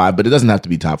get top 5, but it doesn't have to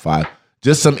be top 5.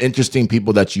 Just some interesting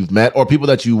people that you've met or people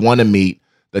that you want to meet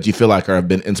that you feel like have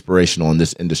been inspirational in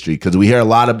this industry. Because we hear a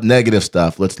lot of negative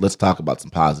stuff. Let's talk about some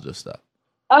positive stuff.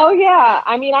 Oh, yeah.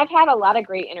 I mean, I've had a lot of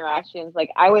great interactions. Like,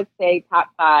 I would say top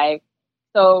 5.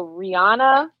 So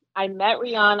Rihanna, I met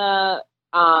Rihanna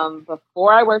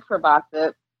before I worked for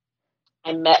Gossip.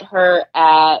 I met her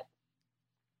at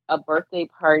a birthday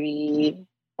party.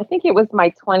 I think it was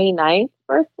my 29th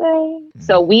birthday. Mm-hmm.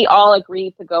 So we all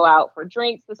agreed to go out for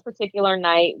drinks this particular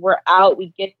night. We're out,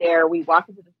 we get there, we walk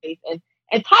into the space, and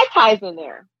Ty-Ty's in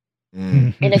there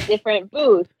in a different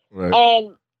booth. Right.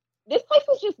 And this place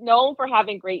was just known for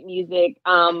having great music.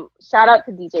 Shout out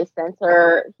to DJ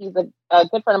Center. He's a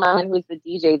good friend of mine who's the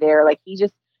DJ there. Like, he's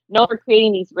just known for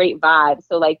creating these great vibes.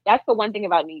 So like, that's the one thing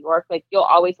about New York. Like, you'll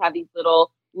always have these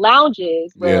little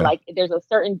lounges where like there's a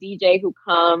certain DJ who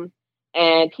comes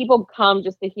and people come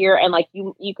just to hear, and like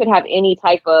you could have any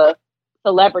type of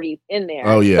celebrities in there.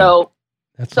 Oh yeah.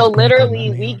 So literally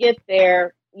we get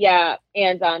there,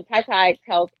 and Ty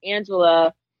tells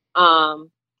Angela,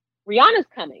 Rihanna's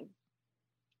coming.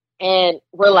 And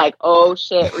we're like, oh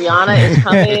shit, Rihanna is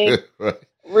coming. Right.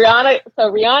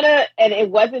 Rihanna, and it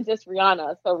wasn't just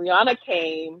Rihanna. So Rihanna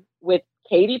came with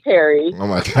Katy Perry. Oh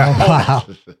my God.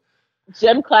 Wow.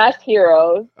 Gym Class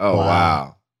Heroes. Oh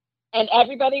wow. And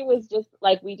everybody was just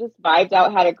like, we just vibed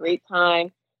out, had a great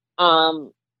time.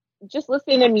 Just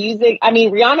listening to music. I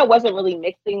mean, Rihanna wasn't really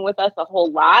mixing with us a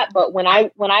whole lot, but when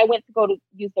I went to go to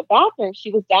use the bathroom,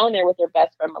 she was down there with her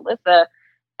best friend Melissa.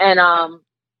 And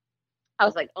I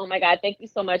was like, oh my God, thank you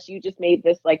so much. You just made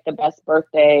this like the best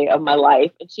birthday of my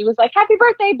life. And she was like, happy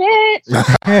birthday, bitch.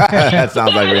 That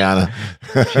sounds like Rihanna.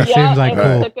 Seems like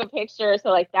cool. We took a picture.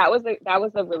 So like that was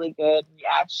a really good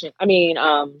reaction. I mean,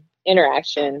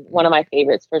 interaction. One of my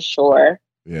favorites for sure.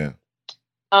 Yeah.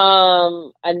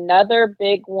 Another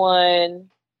big one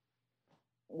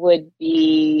would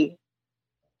be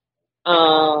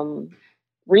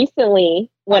recently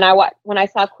when I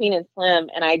saw Queen and Slim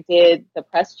and I did the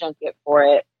press junket for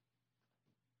it,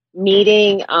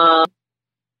 meeting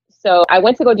so I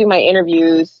went to go do my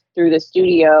interviews through the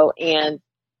studio, and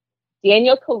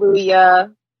Daniel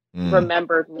Kaluuya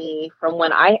remembered me from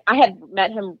when I had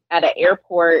met him at an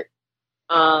airport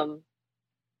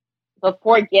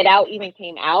before Get Out even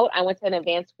came out. I went to an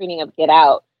advanced screening of Get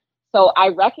Out. So I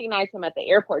recognized him at the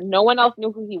airport. No one else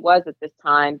knew who he was at this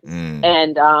time.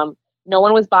 And no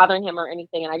one was bothering him or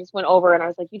anything. And I just went over and I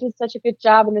was like, you did such a good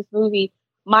job in this movie.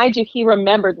 Mind you, he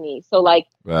remembered me. So like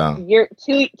wow.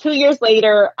 2 years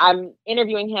later, I'm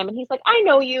interviewing him and he's like, I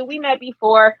know you. We met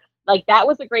before. Like, that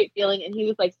was a great feeling. And he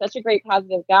was like such a great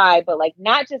positive guy. But like,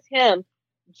 not just him,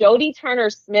 Jodie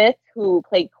Turner-Smith, who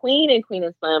played Queen in Queen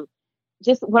and Slim,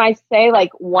 just when I say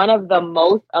like one of the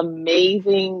most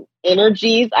amazing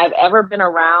energies I've ever been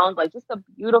around, like just a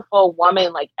beautiful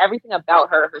woman, like everything about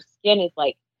her skin is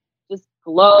like just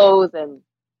glows, and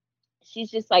she's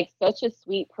just like such a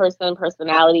sweet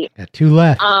personality. Got two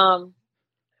left.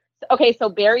 Okay, so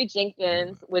Barry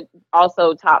Jenkins would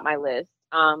also top my list.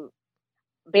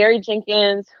 Barry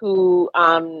Jenkins, who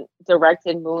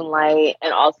directed Moonlight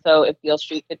and also If Beale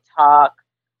Street Could Talk.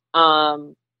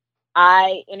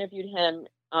 I interviewed him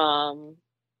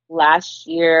last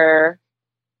year,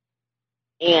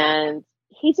 and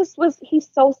he's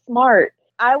so smart.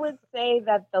 I would say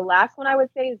that the last one I would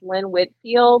say is Lynn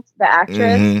Whitfield, the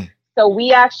actress. Mm-hmm. So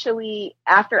we actually,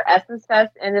 after Essence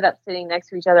Fest, ended up sitting next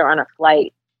to each other on a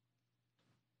flight.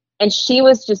 And she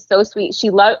was just so sweet.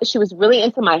 She was really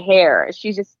into my hair.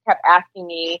 She just kept asking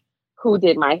me who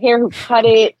did my hair, who cut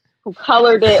it, who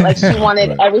colored it. Like she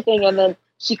wanted everything. And then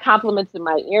she complimented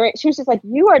my earring. She was just like,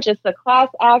 you are just a class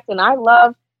act. And I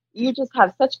love, you just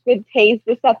have such good taste.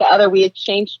 This, that, the other. We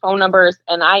exchanged phone numbers.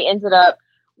 And I ended up,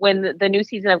 when the new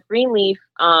season of Greenleaf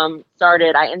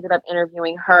started, I ended up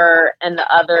interviewing her and the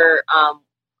other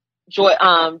Joy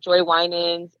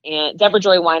Winans and Deborah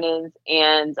Joy Winans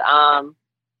and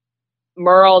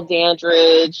Merle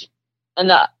Dandridge and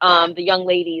the young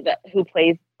lady who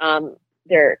plays Merle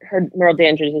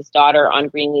Dandridge's daughter on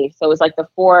Greenleaf. So it was like the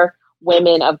 4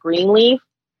 women of Greenleaf,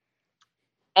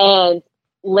 and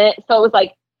so it was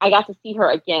like I got to see her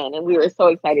again, and we were so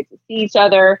excited to see each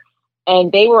other.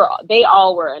 And they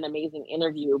all were an amazing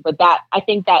interview. But I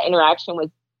think that interaction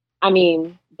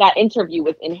that interview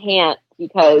was enhanced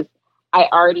because I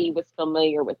already was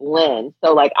familiar with Lynn.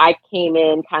 So like I came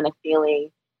in kind of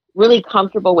feeling really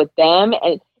comfortable with them.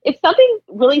 And it's something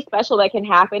really special that can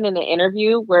happen in an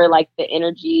interview where like the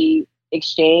energy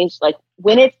exchange, like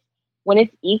when it's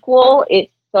equal,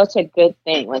 it's such a good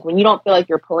thing. Like when you don't feel like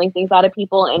you're pulling things out of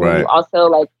people, and when you also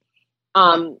like,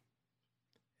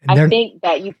 I think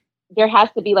that there has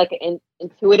to be like an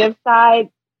intuitive side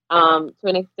to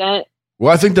an extent.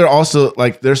 Well, I think they're also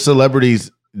like there's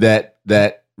celebrities that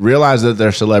realize that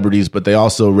they're celebrities, but they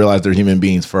also realize they're human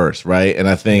beings first, right? And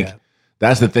I think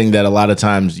that's the thing that a lot of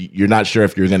times you're not sure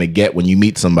if you're going to get when you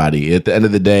meet somebody. At the end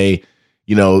of the day,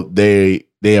 you know, they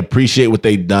appreciate what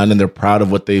they've done and they're proud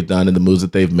of what they've done and the moves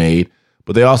that they've made,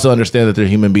 but they also understand that they're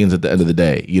human beings at the end of the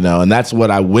day, you know, and that's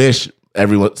what I wish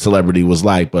every celebrity was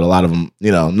like, but a lot of them,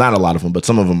 you know, not a lot of them, but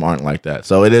some of them aren't like that.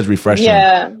 So it is refreshing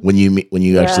when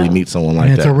you actually meet someone like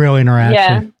that. It's a real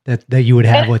interaction that you would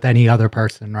have with any other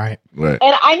person, right? Right.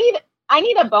 And I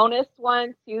need a bonus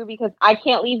one too, because I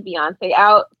can't leave Beyonce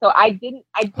out. So I didn't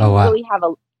really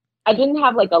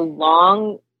have like a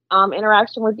long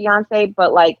interaction with Beyonce,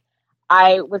 but like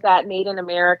I was at Made in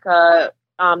America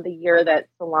the year that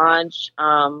Solange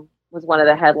was one of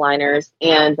the headliners,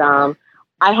 and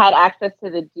I had access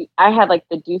to I had like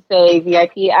the Duce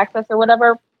VIP access or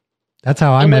whatever. That's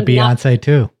how I met Beyonce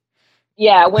too.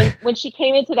 Yeah, when she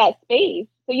came into that space.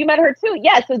 So you met her too.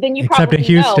 Yeah, so then you Except probably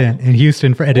in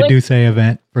Houston for at a Duce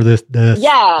event for this.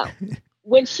 Yeah.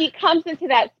 When she comes into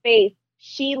that space,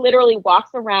 she literally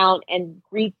walks around and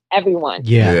greets everyone.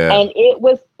 Yeah. And it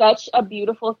was such a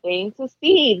beautiful thing to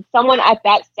see someone at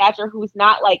that stature who's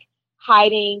not like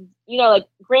hiding, you know, like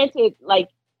granted, like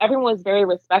everyone was very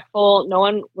respectful. No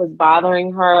one was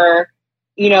bothering her,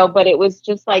 you know, but it was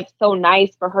just like so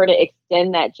nice for her to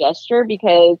extend that gesture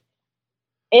because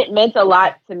it meant a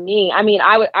lot to me. I mean,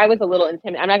 I was a little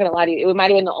intimidated. I'm not going to lie to you. It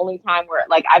might have been the only time where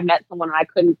like I've met someone and I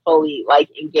couldn't fully like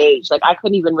engage. Like I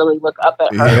couldn't even really look up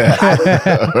at her. Yeah. But I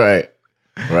was,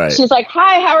 Right. She's like,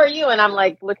 "Hi, how are you?" And I'm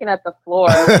like looking at the floor.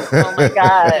 Like, oh my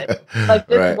God. Like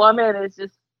this woman is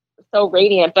just so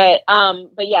radiant. But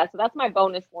yeah, so that's my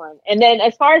bonus one. And then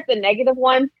as far as the negative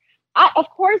ones, I've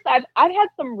had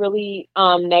some really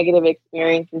negative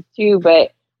experiences too,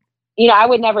 but you know, I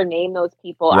would never name those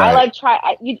people. Right.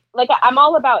 I'm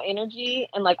all about energy,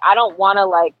 and like I don't want to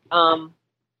like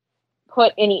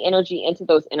put any energy into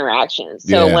those interactions.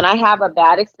 So when I have a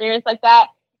bad experience like that,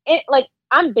 it like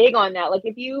I'm big on that. Like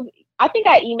I think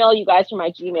I email you guys from my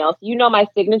Gmail. So you know my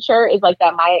signature is like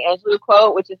that Maya Angelou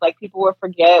quote, which is like people will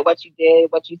forget what you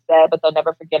did, what you said, but they'll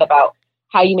never forget about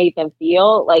how you made them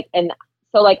feel. Like, and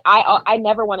so like I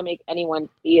never want to make anyone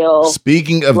feel.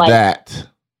 Speaking of that,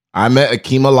 I met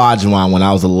Akeem Olajuwon when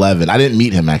I was 11. I didn't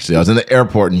meet him, actually. I was in the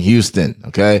airport in Houston,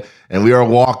 okay? And we were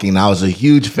walking. I was a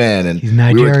huge fan. And he's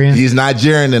Nigerian. He's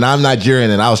Nigerian, and I'm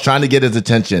Nigerian. And I was trying to get his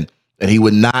attention. And he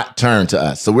would not turn to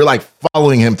us. So we're like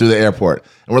following him through the airport.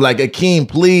 And we're like, Akeem,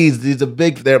 please. He's a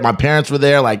big there. My parents were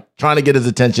there, like trying to get his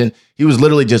attention. He was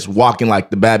literally just walking like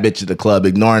the bad bitch at the club,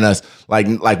 ignoring us, like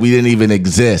we didn't even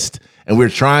exist. And we're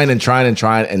trying.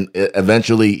 And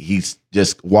eventually he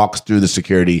just walks through the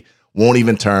security, won't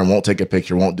even turn, won't take a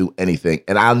picture, won't do anything.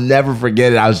 And I'll never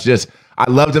forget it. I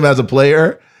loved him as a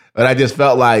player, but I just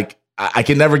felt like I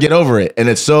can never get over it. And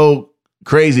it's so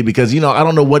crazy because, I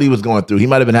don't know what he was going through. He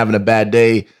might have been having a bad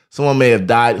day. Someone may have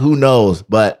died. Who knows?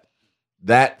 But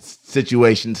that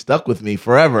situation stuck with me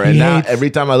forever. And now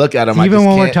every time I look at him, even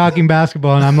when we're talking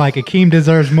basketball and I'm like, Akeem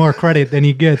deserves more credit than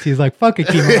he gets. He's like, fuck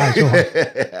Akeem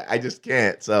Olajuwon. I just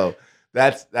can't. So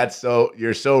that's so,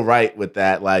 you're so right with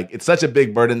that. Like, it's such a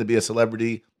big burden to be a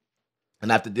celebrity and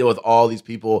have to deal with all these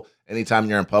people anytime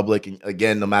you're in public. And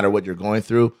again, no matter what you're going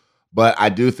through. But I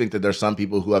do think that there's some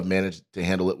people who have managed to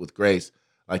handle it with grace.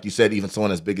 Like you said, even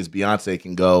someone as big as Beyonce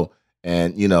can go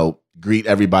and, greet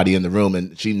everybody in the room.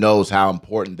 And she knows how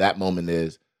important that moment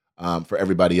is for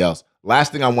everybody else.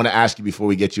 Last thing I want to ask you before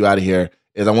we get you out of here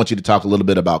is I want you to talk a little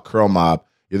bit about Curl Mob.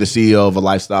 You're the CEO of a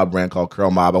lifestyle brand called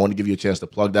Curl Mob. I want to give you a chance to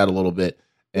plug that a little bit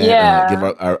and give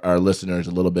our listeners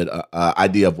a little bit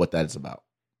idea of what that is about.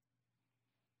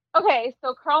 Okay,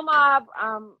 so Curl Mob,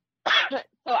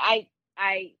 so I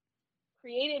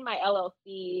created my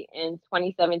LLC in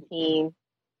 2017.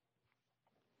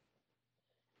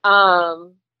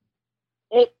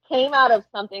 It came out of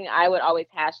something I would always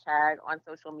hashtag on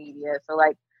social media. So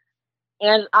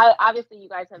and obviously you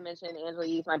guys have mentioned Angela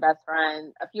Yee's my best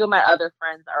friend. A few of my other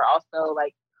friends are also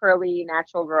like curly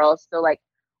natural girls. So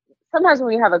sometimes when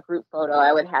we have a group photo,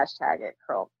 I would hashtag it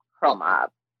Curl Mob.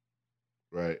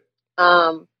 Right.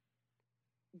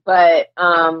 But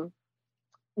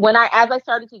as I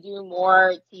started to do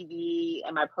more TV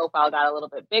and my profile got a little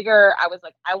bit bigger, I was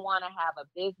like, I want to have a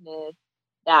business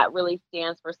that really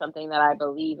stands for something that I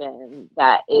believe in,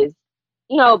 that is,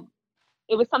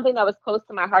 it was something that was close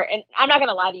to my heart. And I'm not going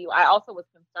to lie to you, I also was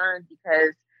concerned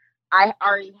because I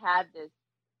already had this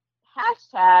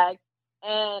hashtag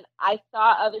and I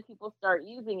saw other people start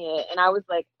using it. And I was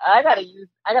like, I got to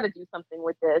do something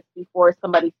with this before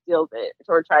somebody steals it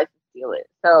or tries to steal it.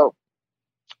 So,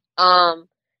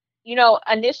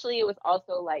 initially it was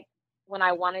also like when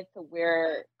I wanted to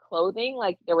wear clothing,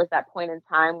 like there was that point in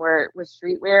time where it was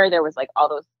streetwear. There was like all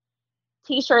those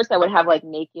t-shirts that would have like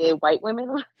naked white women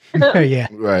on them. Yeah.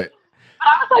 Right. But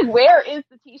I was like, where is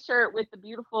the t-shirt with the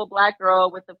beautiful black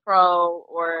girl with the fro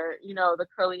or, the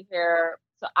curly hair?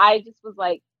 So I just was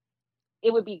like,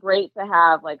 it would be great to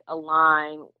have like a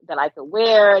line that I could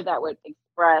wear that would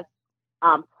express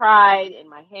pride in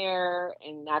my hair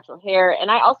and natural hair. And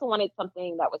I also wanted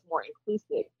something that was more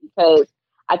inclusive because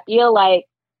I feel like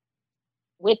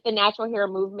with the natural hair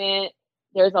movement,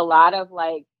 there's a lot of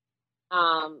like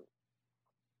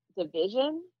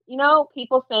division,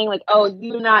 people saying like, oh,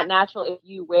 you're not natural if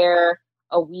you wear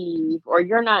a weave, or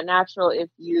you're not natural if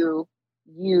you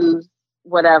use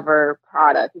whatever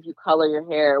product, if you color your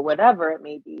hair, whatever it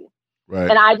may be. Right.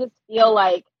 And I just feel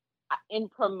like in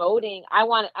promoting, I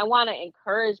want to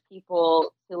encourage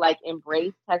people to like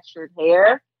embrace textured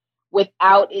hair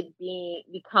without it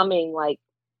becoming like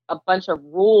a bunch of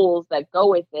rules that go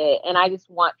with it. And I just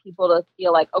want people to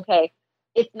feel like, okay,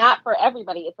 it's not for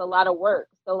everybody. It's a lot of work.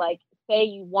 So like, say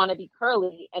you want to be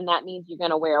curly and that means you're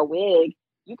going to wear a wig,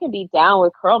 you can be down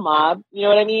with Curl Mob. You know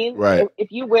what I mean? Right.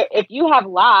 If you have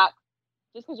locks,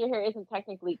 just because your hair isn't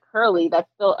technically curly,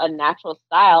 that's still a natural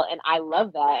style. And I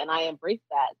love that. And I embrace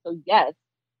that. So yes,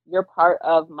 you're part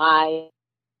of my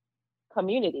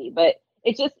community, but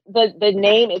it's just the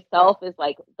name itself is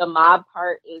like the mob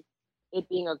part is it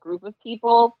being a group of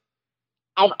people.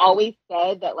 I've always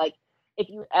said that like, if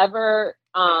you ever,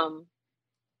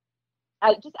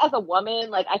 just as a woman,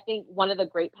 like I think one of the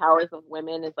great powers of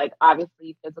women is like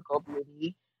obviously physical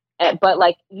beauty, but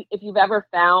like if you've ever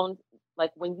found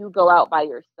like when you go out by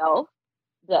yourself,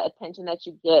 the attention that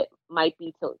you get might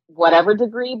be to whatever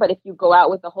degree, but if you go out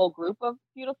with a whole group of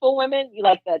beautiful women,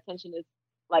 the attention is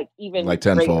like even like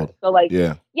tenfold. Greater. So like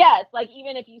yeah, it's like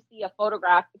even if you see a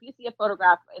photograph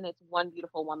and it's one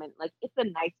beautiful woman, like it's a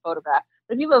nice photograph.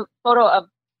 But if you have a photo of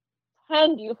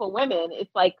 10 beautiful women,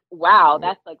 it's like, wow,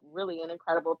 that's like really an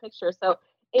incredible picture. So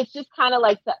it's just kind of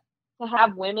like to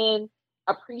have women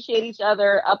appreciate each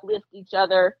other, uplift each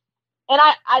other. And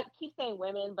I keep saying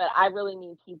women, but I really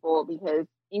mean people because,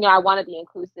 I want to be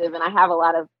inclusive. And I have a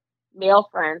lot of male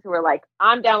friends who are like,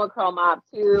 I'm down with Curl Mob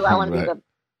too. I want to be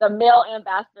the male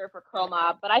ambassador for Curl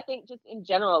Mob. But I think just in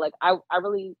general, like I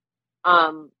really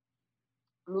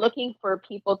looking for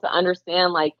people to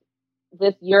understand like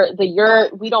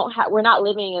we're not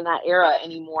living in that era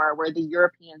anymore where the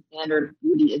European standard of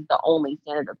beauty is the only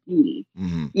standard of beauty.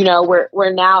 Mm-hmm. You know,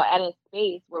 we're now at a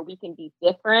space where we can be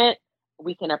different,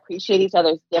 we can appreciate each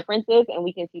other's differences, and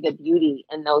we can see the beauty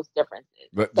in those differences.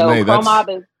 But So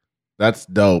Janae, that's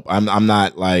dope. I'm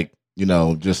not like, you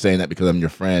know, just saying that because I'm your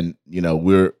friend. You know,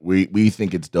 we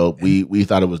think it's dope. We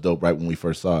thought it was dope right when we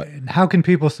first saw it. And how can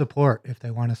people support if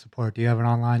they want to support? Do you have an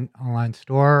online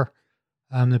store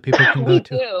that people can go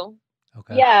to? We do.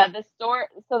 Okay. Yeah, the store.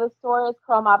 So the store is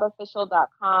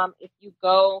chromobofficial.com. If you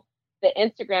go, the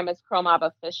Instagram is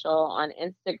chromobofficial on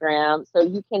Instagram. So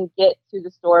you can get to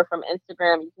the store from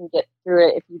Instagram. You can get through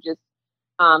it if you just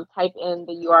type in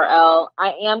the URL.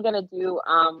 I am gonna do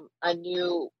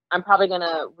I'm probably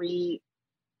gonna re-up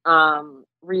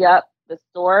the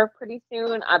store pretty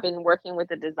soon. I've been working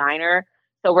with a designer,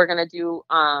 so we're gonna do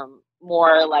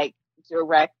more like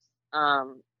direct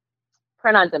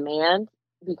print on demand,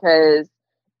 because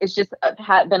it's just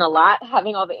been a lot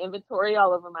having all the inventory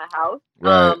all over my house.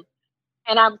 Right.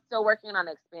 And I'm still working on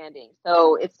expanding.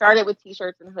 So it started with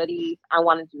t-shirts and hoodies. I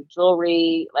want to do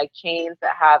jewelry, like chains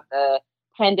that have the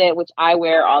pendant, which I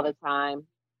wear all the time.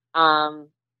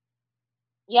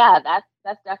 Yeah, that's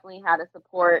definitely how to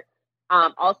support.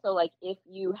 Also, like if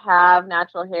you have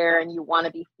natural hair and you want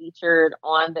to be featured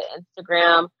on the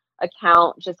Instagram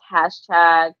account, just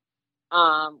hashtag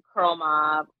Curl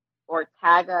Mob or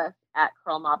tag us at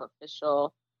Curl Mob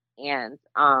Official, and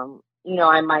you know,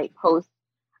 I might post.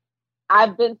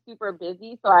 I've been super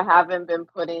busy, so I haven't been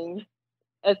putting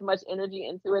as much energy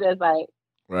into it as I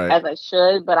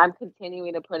should, but I'm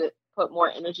continuing to put more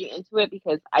energy into it,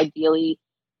 because ideally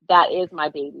that is my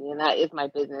baby and that is my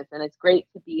business. And it's great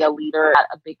to be a leader at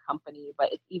a big company,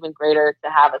 but it's even greater to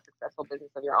have a successful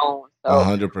business of your own. So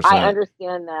 100%. I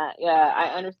understand that. Yeah,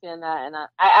 I understand that. And I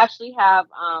actually have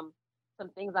some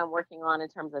things I'm working on in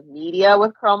terms of media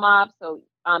with Curl Mob. So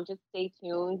just stay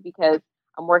tuned, because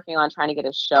I'm working on trying to get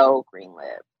a show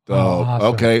greenlit. So,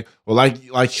 awesome. Okay. Well,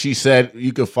 like she said,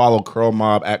 you can follow Curl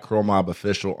Mob at Curl Mob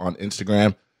Official on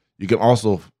Instagram. You can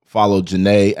also follow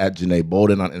Janae at Janae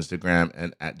Bolden on Instagram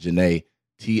and at Janae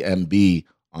TMB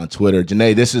on Twitter.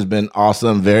 Janae, this has been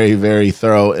awesome. Very, very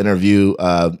thorough interview.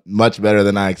 Much better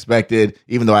than I expected,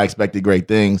 even though I expected great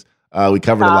things. We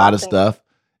covered a lot of stuff,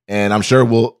 and I'm sure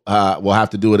we'll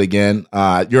have to do it again.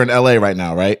 You're in LA right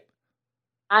now, right?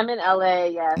 I'm in LA,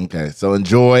 yes. Okay, so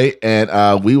enjoy,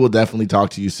 and we will definitely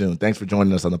talk to you soon. Thanks for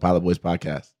joining us on the Pilot Boys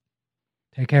podcast.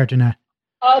 Take care, Janae.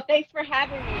 Oh, thanks for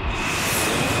having me.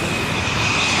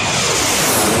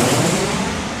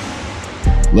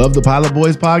 Love the Pilot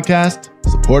Boys podcast?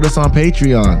 Support us on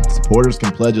Patreon. Supporters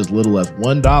can pledge as little as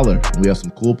 $1, and we have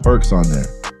some cool perks on there.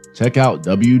 Check out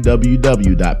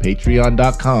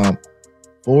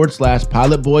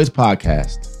www.patreon.com/Pilot Boys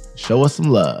podcast. Show us some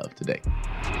love today.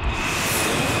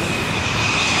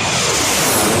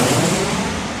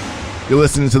 You're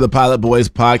listening to the Pilot Boys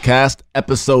podcast,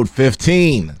 episode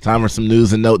 15. Time for some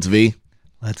news and notes, V.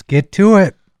 Let's get to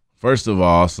it. First of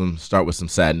all, start with some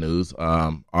sad news.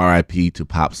 RIP to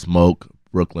Pop Smoke,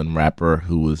 Brooklyn rapper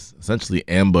who was essentially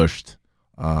ambushed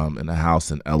in a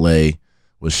house in LA,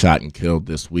 was shot and killed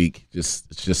this week. It's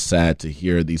just sad to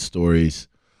hear these stories.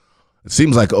 It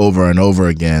seems like over and over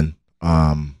again.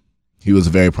 He was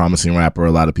a very promising rapper.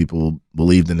 A lot of people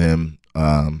believed in him.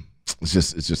 It's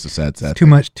just a sad too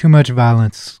much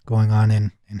violence going on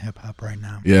in hip hop right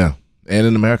now. Yeah, and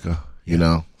in America, you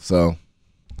know. So,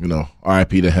 you know,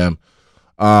 RIP to him.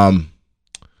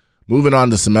 Moving on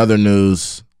to some other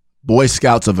news. Boy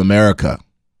Scouts of America,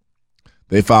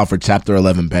 they filed for Chapter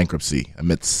 11 bankruptcy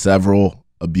amidst several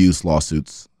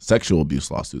sexual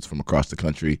abuse lawsuits from across the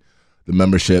country. The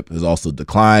membership has also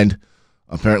declined.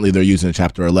 Apparently, they're using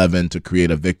Chapter 11 to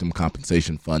create a victim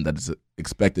compensation fund that is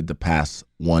expected to pass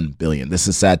 $1 billion. This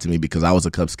is sad to me because I was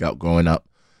a Cub Scout growing up,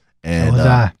 and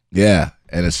yeah,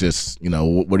 and it's just, you know,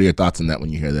 what are your thoughts on that when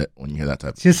you hear that? When you hear that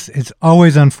type? It's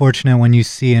always unfortunate when you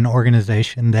see an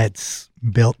organization that's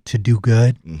built to do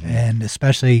good, and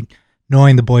especially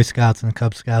knowing the Boy Scouts and the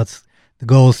Cub Scouts, the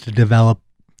goal is to develop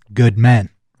good men,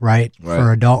 right?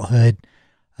 For adulthood.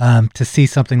 To see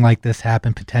something like this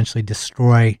happen, potentially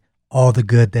destroy all the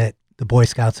good that the Boy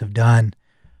Scouts have done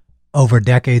over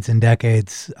decades and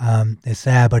decades, is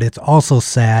sad. But it's also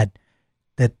sad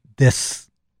that this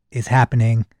is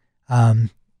happening in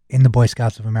the Boy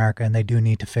Scouts of America, and they do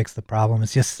need to fix the problem.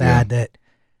 It's just sad that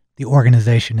the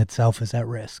organization itself is at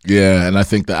risk. Yeah, and I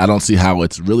think that I don't see how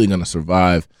it's really going to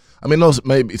survive. I mean, those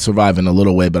maybe survive in a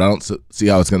little way, but I don't see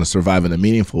how it's going to survive in a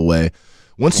meaningful way.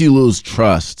 Once you lose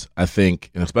trust, I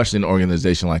think, and especially in an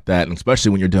organization like that, and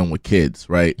especially when you're dealing with kids,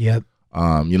 right? Yep.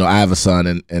 You know, I have a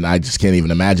son, and I just can't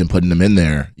even imagine putting them in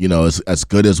there. You know, as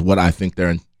good as what I think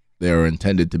they're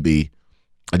intended to be.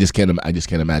 I just can't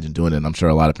imagine doing it. And I'm sure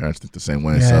a lot of parents think the same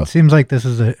way. Yeah, So it seems like this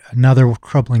is another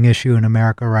troubling issue in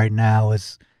America right now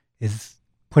is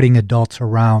putting adults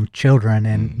around children,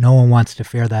 and no one wants to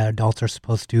fear that. Adults are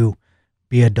supposed to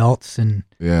be adults, and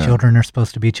children are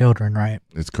supposed to be children, right?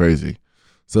 It's crazy.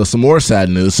 So some more sad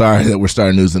news. Sorry that we're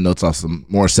starting news and notes off some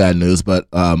more sad news, but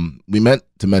we meant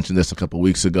to mention this a couple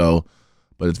weeks ago,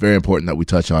 but it's very important that we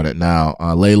touch on it now.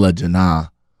 Layla Jinnah,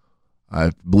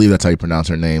 I believe that's how you pronounce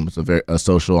her name. It's a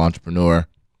social entrepreneur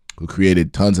who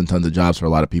created tons and tons of jobs for a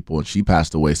lot of people, and she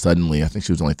passed away suddenly. I think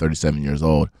she was only 37 years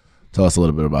old. Tell us a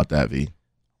little bit about that, V.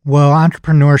 Well,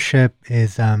 entrepreneurship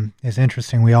is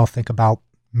interesting. We all think about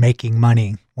making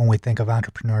money when we think of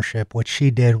entrepreneurship. What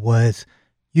she did was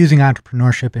using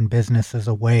entrepreneurship in business as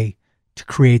a way to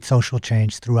create social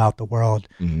change throughout the world,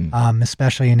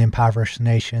 especially in impoverished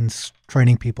nations,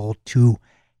 training people to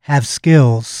have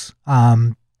skills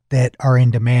that are in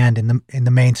demand in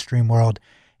the mainstream world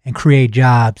and create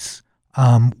jobs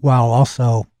while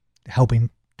also helping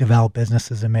develop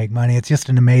businesses and make money. It's just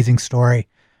an amazing story.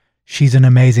 She's an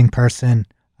amazing person.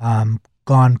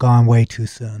 Gone way too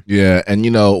soon. Yeah, and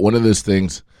you know, one of those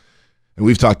things, and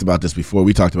we've talked about this before,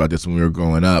 we talked about this when we were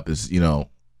growing up, is, you know,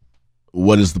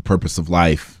 what is the purpose of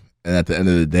life? And at the end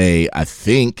of the day, I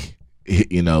think,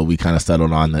 you know, we kind of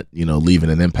settled on that, you know, leaving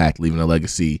an impact, leaving a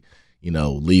legacy, you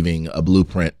know, leaving a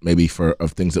blueprint maybe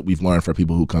of things that we've learned for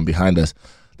people who come behind us.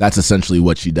 That's essentially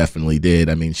what she definitely did.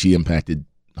 I mean, she impacted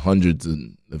hundreds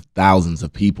of thousands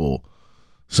of people.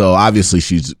 So obviously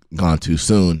she's gone too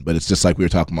soon, but it's just like we were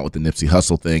talking about with the Nipsey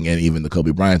Hussle thing and even the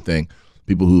Kobe Bryant thing,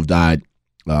 people who've died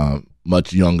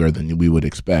much younger than we would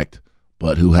expect,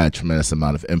 but who had tremendous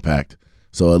amount of impact.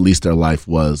 So at least their life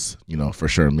was, you know, for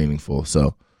sure meaningful.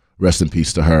 So rest in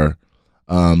peace to her.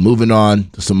 Moving on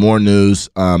to some more news.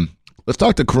 Let's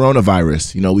talk to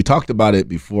coronavirus. You know, we talked about it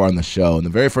before on the show, and the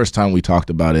very first time we talked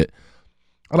about it,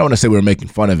 I don't want to say we were making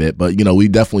fun of it, but, you know, we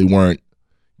definitely weren't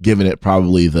giving it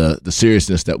probably the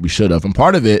seriousness that we should have. And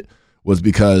part of it was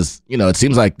because, you know, it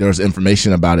seems like there was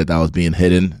information about it that was being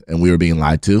hidden and we were being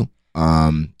lied to.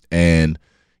 And,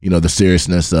 you know, the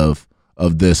seriousness of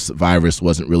this virus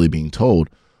wasn't really being told.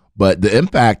 But the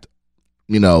impact,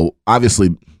 you know, obviously,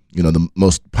 you know, the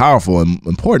most powerful and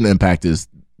important impact is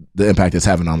the impact it's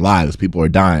having on lives. People are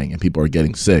dying and people are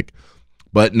getting sick.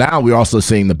 But now we're also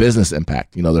seeing the business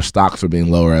impact. You know, their stocks are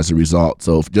being lower as a result.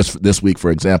 So just this week,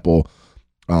 for example,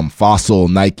 Fossil,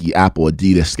 Nike, Apple,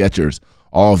 Adidas, Skechers,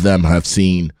 all of them have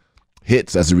seen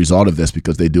hits as a result of this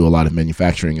because they do a lot of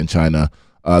manufacturing in China.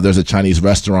 There's a Chinese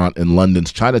restaurant in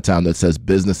London's Chinatown that says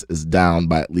business is down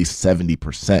by at least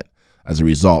 70% as a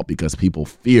result because people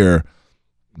fear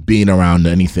being around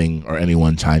anything or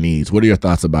anyone Chinese. What are your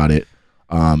thoughts about it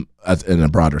in a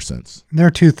broader sense? There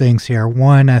are two things here.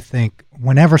 One, I think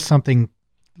whenever something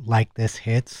like this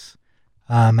hits,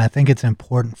 I think it's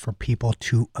important for people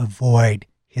to avoid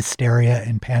hysteria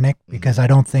and panic because I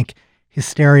don't think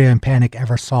hysteria and panic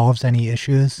ever solves any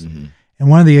issues. Mm-hmm. And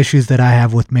one of the issues that I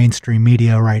have with mainstream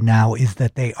media right now is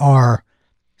that they are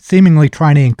seemingly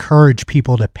trying to encourage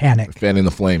people to panic. Fanning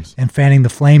the flames. And fanning the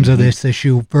flames of this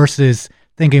issue versus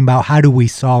thinking about how do we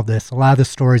solve this. A lot of the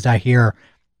stories I hear,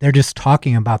 they're just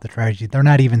talking about the tragedy. They're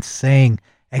not even saying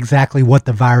exactly what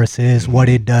the virus is, what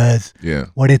it does,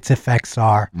 what its effects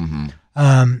are.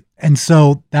 And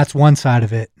so that's one side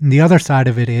of it. And the other side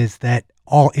of it is that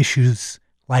all issues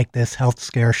like this health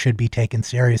scare should be taken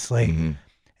seriously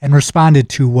and responded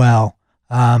to well.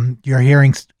 You're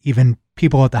hearing even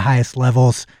people at the highest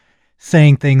levels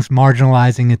saying things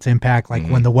marginalizing its impact, like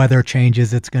when the weather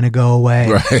changes, it's going to go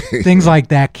away. Right. Things like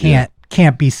that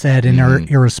can't be said and are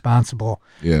irresponsible.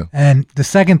 Yeah. And the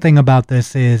second thing about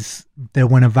this is that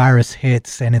when a virus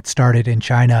hits, and it started in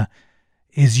China,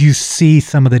 is you see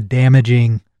some of the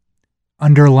damaging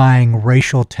underlying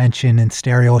racial tension and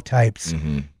stereotypes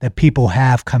that people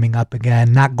have coming up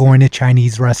again, not going to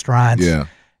Chinese restaurants,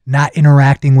 not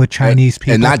interacting with Chinese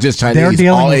people. And not just Chinese,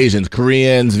 all Asians,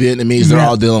 Koreans, Vietnamese, they're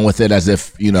all dealing with it as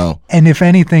if, you know. And if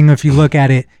anything, if you look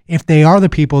at it, if they are the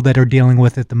people that are dealing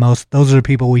with it the most, those are the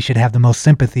people we should have the most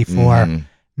sympathy for,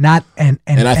 not and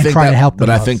try to help them. But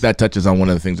I think that touches on one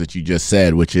of the things that you just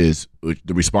said, which is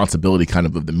the responsibility kind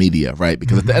of the media, right?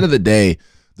 Because at the end of the day,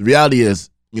 the reality is,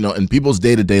 you know, in people's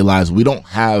day-to-day lives, we don't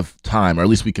have time, or at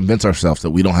least we convince ourselves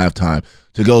that we don't have time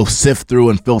to go sift through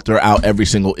and filter out every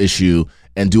single issue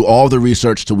and do all the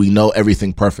research till we know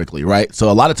everything perfectly, right? So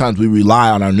a lot of times we rely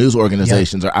on our news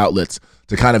organizations or outlets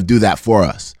to kind of do that for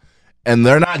us. And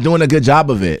they're not doing a good job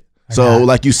of it. So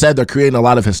like you said, they're creating a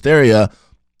lot of hysteria.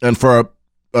 And for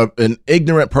an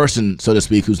ignorant person, so to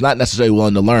speak, who's not necessarily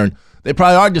willing to learn, they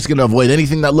probably are just going to avoid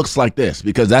anything that looks like this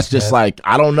because that's just like,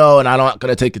 I don't know and I'm not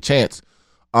going to take a chance.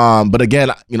 But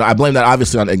again, I blame that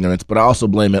obviously on ignorance, but I also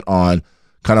blame it on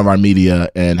kind of our media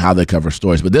and how they cover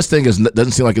stories. But this thing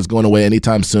doesn't seem like it's going away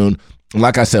anytime soon. And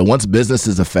like I said, once business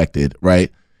is affected,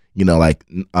 right? Like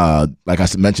I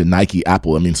mentioned, Nike,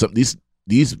 Apple. I mean,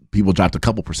 these people dropped a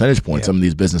couple percentage points. Some of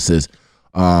these businesses,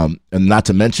 and not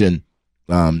to mention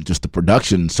just the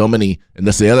production. So many, and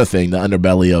that's the other thing, the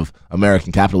underbelly of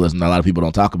American capitalism that a lot of people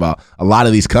don't talk about. A lot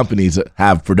of these companies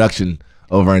have production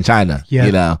over in China.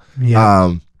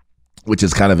 Which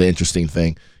is kind of an interesting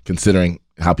thing considering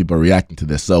how people are reacting to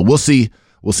this. So we'll see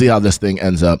how this thing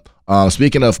ends up.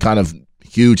 Speaking of kind of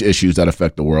huge issues that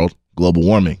affect the world, global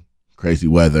warming, crazy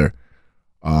weather.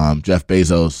 Jeff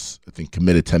Bezos, I think,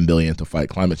 committed $10 billion to fight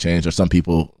climate change. There's some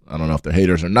people, I don't know if they're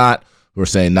haters or not, who are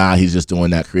saying, nah, he's just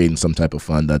doing that, creating some type of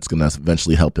fund that's going to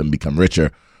eventually help him become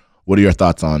richer. What are your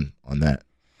thoughts on that?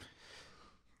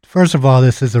 First of all,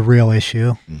 this is a real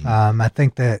issue. I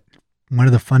think that one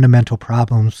of the fundamental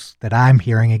problems that I'm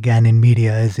hearing again in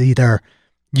media is either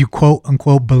you quote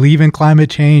unquote believe in climate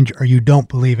change or you don't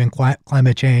believe in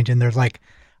climate change. And there's like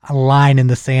a line in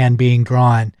the sand being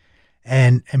drawn.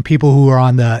 And people who are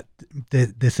on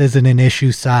this isn't an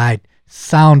issue side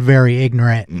sound very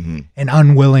ignorant and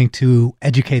unwilling to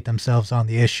educate themselves on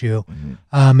the issue.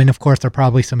 And of course, there are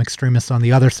probably some extremists on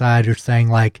the other side who are saying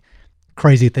like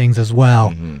crazy things as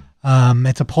well.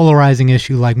 It's a polarizing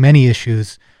issue like many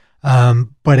issues.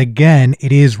 But again,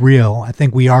 it is real. I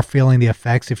think we are feeling the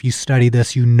effects. If you study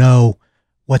this, you know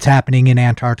what's happening in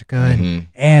Antarctica.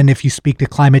 And if you speak to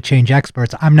climate change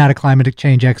experts, I'm not a climate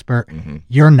change expert.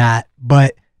 You're not,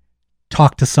 but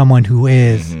talk to someone who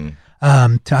is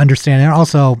to understand. And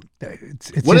also,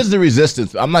 what is the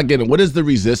resistance? I'm not getting. What is the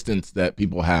resistance that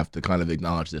people have to kind of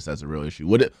acknowledge this as a real issue?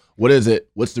 What is it?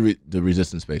 What's the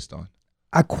resistance based on?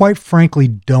 I quite frankly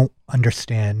don't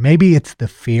understand. Maybe it's the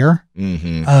fear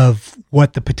of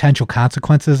what the potential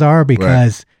consequences are,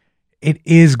 because it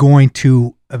is going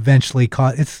to eventually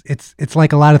cause. It's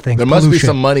like a lot of things. There must be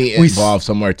some money involved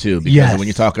somewhere too, because when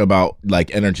you talk about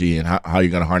like energy and how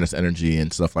you're going to harness energy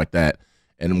and stuff like that,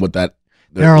 and what that.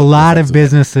 There are a lot of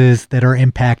businesses that are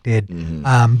impacted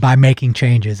by making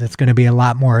changes. It's going to be a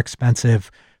lot more expensive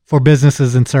for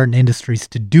businesses in certain industries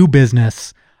to do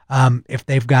business. If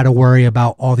they've got to worry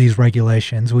about all these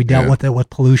regulations. We dealt with it with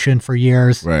pollution for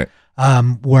years,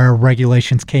 where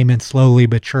regulations came in slowly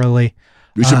but surely.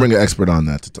 We should bring an expert on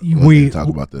that to talk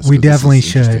about this. We definitely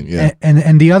should. Yeah.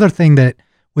 And the other thing that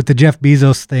with the Jeff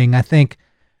Bezos thing, I think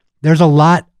there's a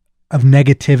lot of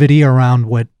negativity around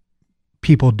what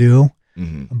people do,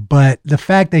 but the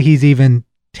fact that he's even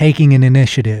taking an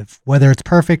initiative, whether it's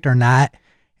perfect or not,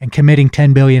 and committing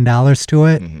 $10 billion to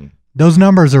it, those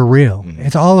numbers are real.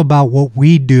 It's all about what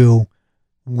we do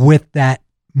with that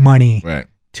money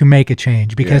to make a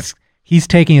change, because he's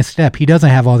taking a step. He doesn't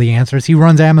have all the answers. He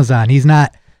runs Amazon. He's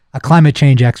not a climate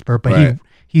change expert, but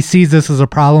he sees this as a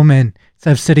problem, and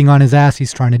instead of sitting on his ass,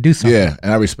 he's trying to do something. Yeah,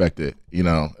 and I respect it.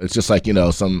 It's just like,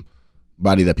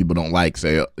 somebody that people don't like,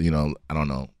 say, I don't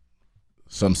know,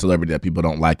 some celebrity that people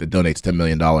don't like that donates $10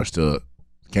 million to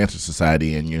Cancer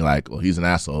Society, and you're like, well, he's an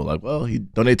asshole. Like, well, he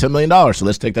donated $10 million, so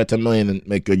let's take that $10 million and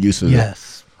make good use of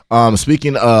it.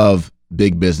 Speaking of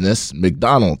big business,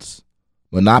 McDonald's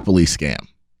monopoly scam.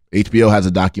 HBO has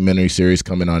a documentary series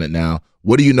coming on it now.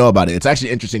 What do you know about it? It's actually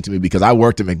interesting to me because I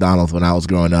worked at McDonald's when I was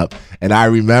growing up, and I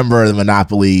remember the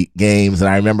monopoly games, and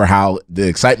I remember how the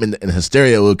excitement and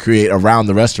hysteria it would create around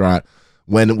the restaurant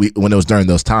when it was during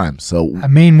those times. So I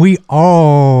mean, we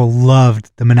all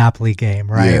loved the Monopoly game,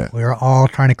 right? We were all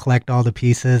trying to collect all the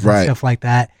pieces and stuff like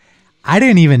that. I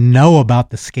didn't even know about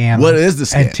the scam. What is the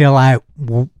scam? Until I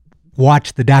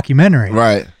watched the documentary.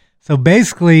 Right. So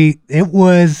basically, it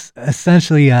was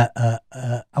essentially I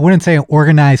wouldn't say an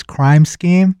organized crime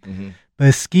scheme, but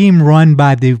a scheme run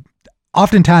by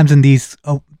oftentimes in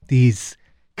these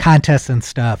contests and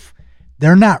stuff,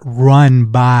 they're not run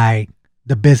by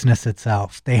the business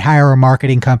itself. They hire a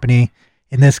marketing company.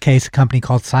 In this case, a company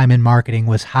called Simon Marketing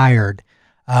was hired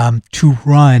to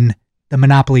run the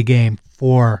Monopoly game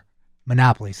for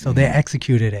Monopoly. So they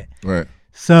executed it. Right.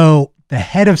 So the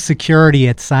head of security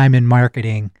at Simon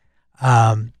Marketing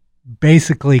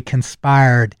basically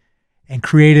conspired and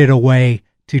created a way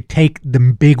to take the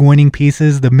big winning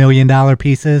pieces, the $1 million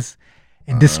pieces,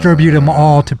 and distribute them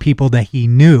all to people that he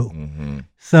knew.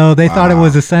 So they thought it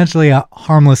was essentially a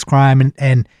harmless crime,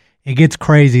 and it gets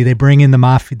crazy. They bring in the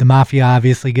mafia. The mafia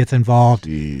obviously gets involved.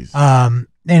 And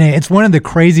it's one of the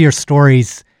crazier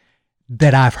stories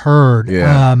that I've heard.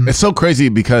 Yeah. It's so crazy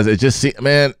because it just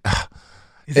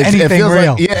Is anything feels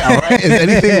real? Like, yeah, right. Is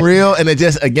anything real? And it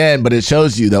just, again, but it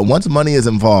shows you that once money is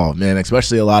involved, man,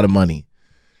 especially a lot of money,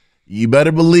 you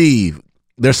better believe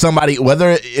there's somebody,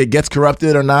 whether it gets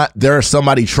corrupted or not, there's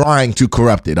somebody trying to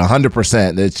corrupt it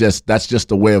 100%. That's just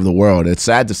the way of the world. It's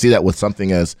sad to see that with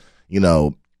something as, I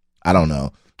don't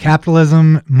know.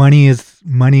 Capitalism, money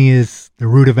is the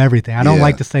root of everything. I don't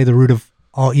like to say the root of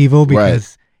all evil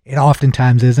because it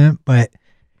oftentimes isn't, but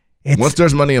once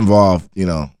there's money involved,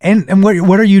 And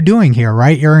what are you doing here,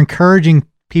 right? You're encouraging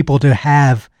people to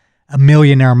have a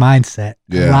millionaire mindset,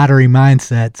 a lottery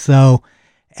mindset. So,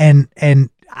 and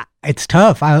it's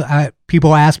tough.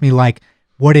 People ask me like,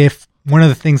 what if one of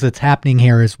the things that's happening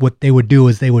here is what they would do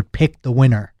is they would pick the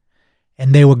winner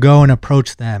and they would go and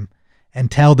approach them and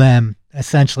tell them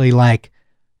essentially like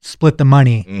split the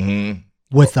money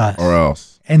with us or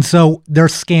else. And so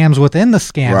there's scams within the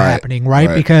scam happening,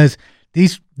 right? Because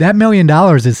that $1 million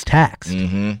is taxed.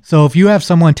 So if you have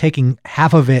someone taking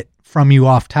half of it from you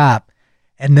off top,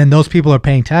 and then those people are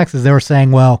paying taxes, they were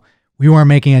saying, well, we weren't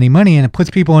making any money. And it puts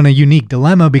people in a unique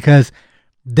dilemma because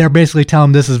they're basically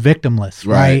telling them this is victimless,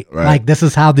 right? Like this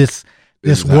is how this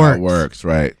works. How it works,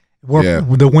 right?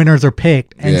 The winners are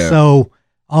picked. And so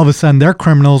all of a sudden they're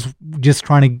criminals just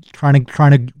trying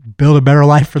to build a better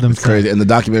life for themselves. It's crazy. And the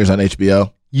documentary's on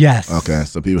HBO? Yes. Okay,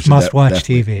 so people should must-watch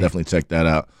TV. Definitely check that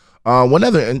out. One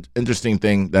other interesting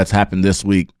thing that's happened this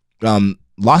week,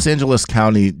 Los Angeles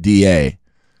County DA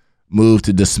moved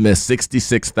to dismiss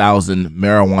 66,000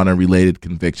 marijuana-related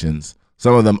convictions,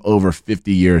 some of them over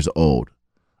 50 years old.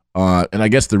 And I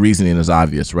guess the reasoning is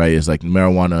obvious, right? It's like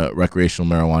recreational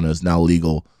marijuana is now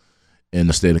legal in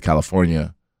the state of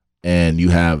California, and you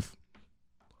have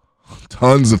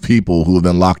tons of people who have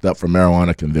been locked up for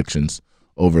marijuana convictions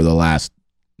over the last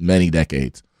many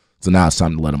decades. So now it's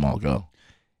time to let them all go.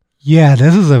 Yeah,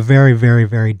 this is a very, very,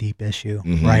 very deep issue,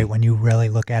 right? When you really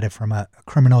look at it from a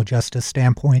criminal justice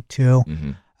standpoint, too.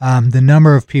 The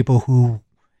number of people who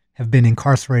have been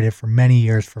incarcerated for many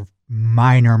years for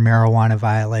minor marijuana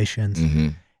violations.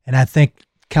 And I think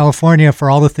California,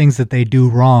 for all the things that they do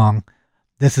wrong,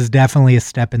 this is definitely a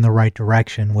step in the right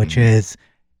direction, which is,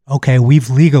 okay,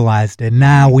 we've legalized it.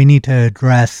 Now we need to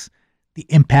address the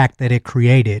impact that it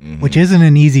created, which isn't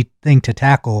an easy thing to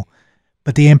tackle.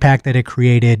 But the impact that it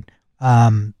created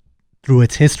through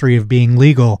its history of being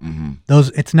legal,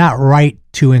 it's not right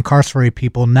to incarcerate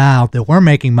people now that we're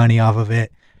making money off of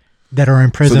it that are in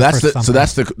prison for something. So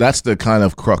that's the kind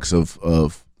of crux of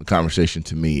the conversation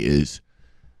to me is,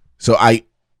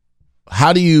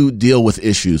 how do you deal with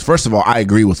issues? First of all, I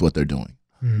agree with what they're doing.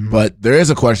 But there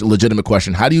is a legitimate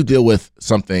question. How do you deal with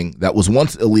something that was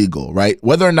once illegal, right?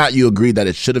 Whether or not you agree that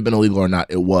it should have been illegal or not,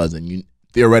 it was, and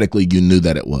theoretically you knew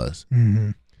that it was.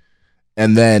 And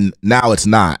then now it's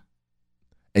not.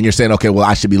 And you're saying, okay, well,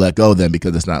 I should be let go then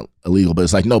because it's not illegal. But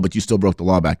it's like, no, but you still broke the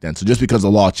law back then. So just because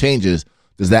the law changes,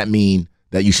 does that mean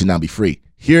that you should now be free?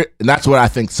 And that's what I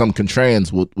think some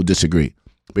contrarians will disagree.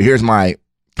 But here's my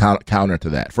counter to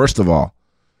that. First of all,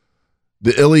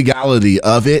 the illegality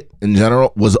of it in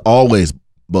general was always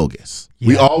bogus.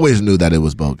 We always knew that it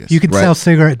was bogus. You could sell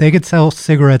cigarettes. They could sell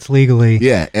cigarettes legally.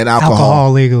 Yeah, and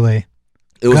alcohol legally.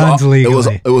 Guns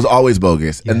legally. It was always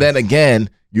bogus. Yes. And then again,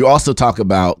 you also talk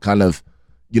about kind of,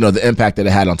 the impact that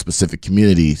it had on specific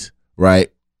communities,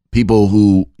 right? People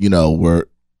who, were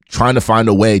trying to find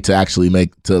a way to actually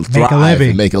thrive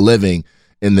and make a living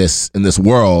in this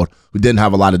world, who didn't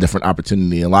have a lot of different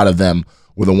opportunity. A lot of them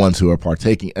were the ones who are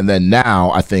partaking. And then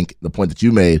now, I think the point that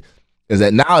you made is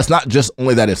that now it's not just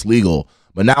only that it's legal,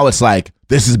 but now it's like,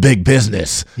 this is big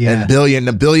business, and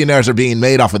the billionaires are being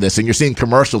made off of this, and you're seeing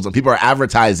commercials, and people are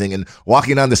advertising and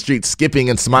walking down the street, skipping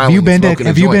and smiling.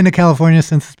 Have you been to California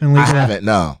since it's been legal? I haven't.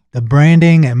 No. The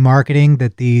branding and marketing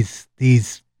that these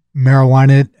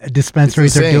marijuana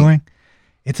dispensaries are doing,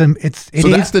 that's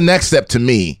the next step to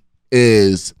me.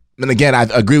 And again, I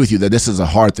agree with you that this is a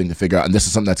hard thing to figure out, and this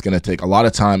is something that's going to take a lot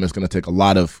of time. It's going to take a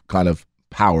lot of kind of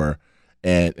power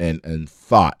and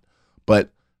thought, but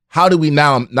how do we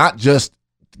now not just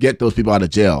get those people out of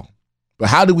jail, but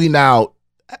how do we now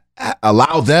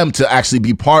allow them to actually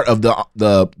be part of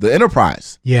the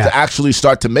enterprise, to actually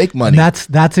start to make money? And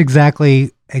that's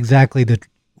exactly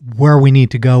where we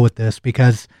need to go with this,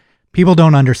 because people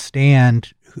don't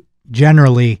understand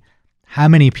generally how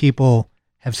many people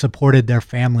have supported their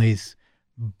families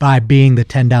by being the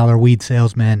 $10 weed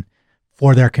salesman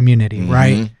for their community,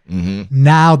 right?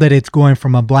 Now that it's going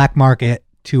from a black market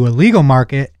to a legal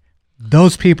market,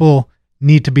 those people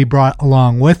need to be brought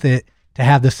along with it to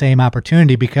have the same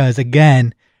opportunity, because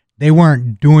again, they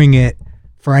weren't doing it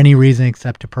for any reason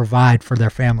except to provide for their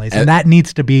families. And that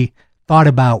needs to be thought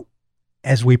about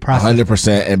as we process.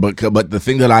 100%. And but the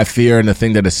thing that I fear and the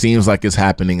thing that it seems like is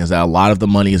happening is that a lot of the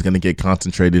money is going to get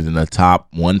concentrated in the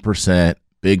top 1%,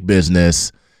 big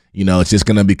business. You know, it's just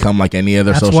going to become like any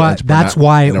other social enterprise. That's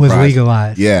why it was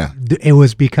legalized. Yeah. It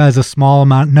was because a small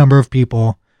number of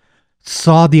people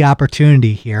saw the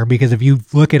opportunity here, because if you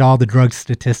look at all the drug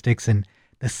statistics and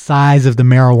the size of the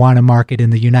marijuana market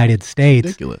in the United States,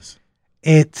 ridiculous.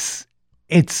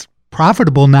 It's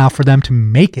profitable now for them to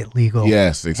make it legal.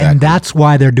 Yes, exactly. And that's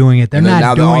why they're doing it. They're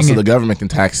not doing it. Now also the government can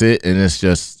tax it, and it's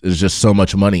just so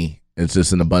much money. It's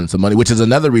just an abundance of money, which is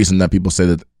another reason that people say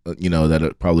that that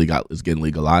it probably is getting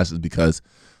legalized, is because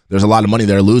there's a lot of money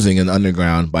they're losing in the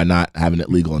underground by not having it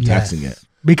legal and taxing it.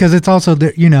 Because it's also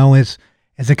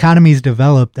as economies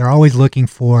develop, they're always looking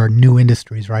for new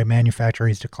industries, right?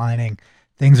 Manufacturing is declining,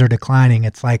 things are declining.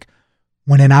 It's like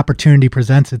when an opportunity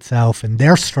presents itself and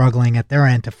they're struggling at their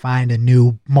end to find a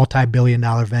new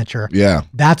multi-billion-dollar venture. Yeah,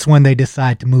 that's when they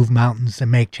decide to move mountains and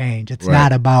make change. It's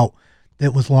not about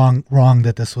it was wrong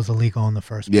that this was illegal in the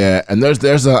first place. Yeah, and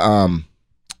there's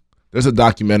a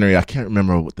documentary, I can't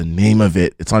remember what the name of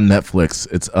it. It's on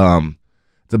Netflix. It's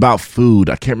about food.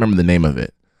 I can't remember the name of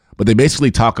it, but they basically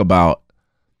talk about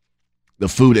the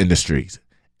food industries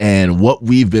and what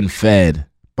we've been fed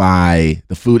by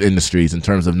the food industries in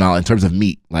terms of knowledge, in terms of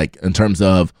meat, like in terms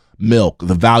of milk,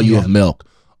 the value of milk,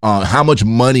 how much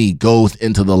money goes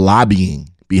into the lobbying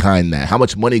behind that, how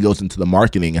much money goes into the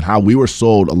marketing, and how we were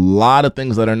sold a lot of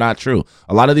things that are not true.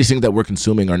 A lot of these things that we're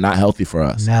consuming are not healthy for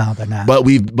us. No, they're not. But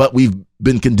we've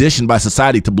been conditioned by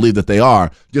society to believe that they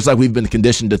are, just like we've been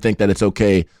conditioned to think that it's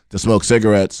okay to smoke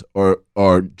cigarettes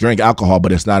or drink alcohol,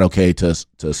 but it's not okay to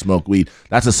smoke weed.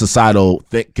 That's a societal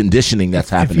conditioning that's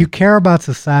happening. If you care about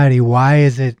society, why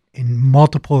is it in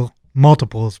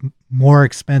multiples more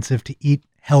expensive to eat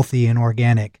healthy and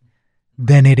organic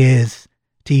than it is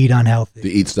to eat unhealthy? To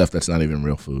eat stuff that's not even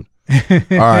real food. All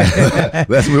right,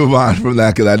 let's move on from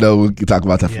that, because I know we can talk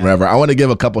about that forever. I want to give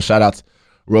a couple shout outs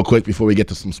real quick before we get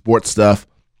to some sports stuff.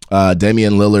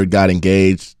 Damian Lillard got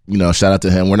engaged. Shout out to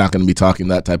him. We're not going to be talking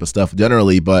that type of stuff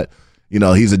generally, but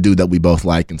he's a dude that we both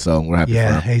like, and so we're happy for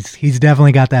him. Yeah, he's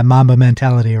definitely got that Mamba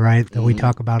mentality, right, that we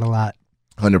talk about a lot.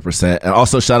 100%. And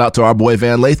also shout out to our boy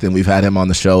Van Lathan. We've had him on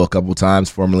the show a couple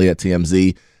times, formerly at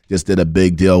TMZ. Just did a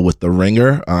big deal with The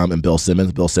Ringer and Bill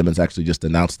Simmons. Bill Simmons actually just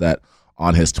announced that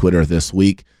on his Twitter this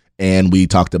week, and we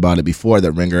talked about it before,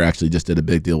 that Ringer actually just did a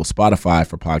big deal with Spotify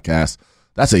for podcasts.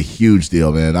 That's a huge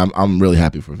deal, man. I'm really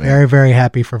happy for Van. Very, very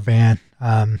happy for Van.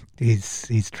 He's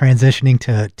transitioning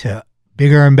to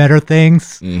bigger and better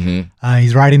things. Mm-hmm.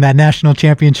 He's riding that national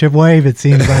championship wave, it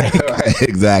seems like.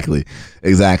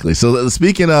 Exactly. So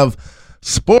speaking of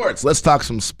sports, let's talk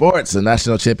some sports. The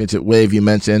national championship wave you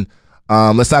mentioned.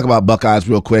 Let's talk about Buckeyes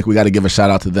real quick. We got to give a shout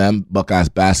out to them. Buckeyes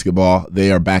basketball.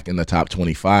 They are back in the top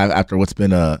 25 after what's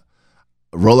been a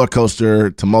roller coaster,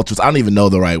 tumultuous. I don't even know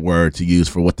the right word to use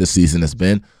for what this season has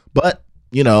been. But,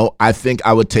 I think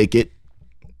I would take it,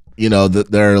 that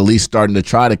they're at least starting to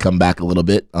try to come back a little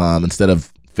bit. Instead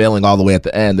of failing all the way at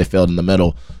the end, they failed in the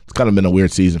middle. It's kind of been a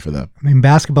weird season for them. I mean,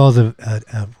 basketball is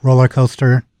a roller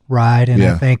coaster ride, and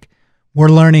I think we're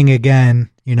learning again.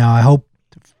 I hope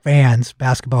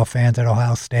basketball fans at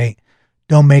Ohio State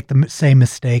don't make the same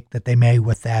mistake that they made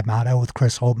with Thad Matta, with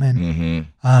Chris Holtman.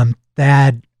 Mm-hmm.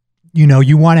 Thad,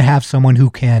 you want to have someone who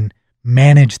can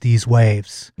manage these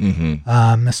waves,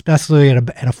 especially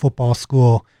at a football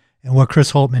school. And what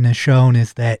Chris Holtman has shown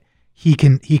is that he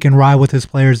can ride with his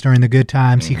players during the good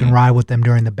times. Mm-hmm. He can ride with them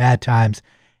during the bad times.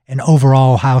 And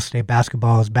overall, Ohio State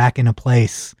basketball is back in a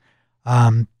place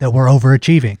that we're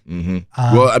overachieving.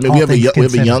 Mm-hmm. Well, I mean, we have a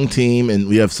young team, and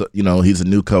we have he's a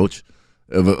new coach.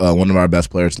 One of our best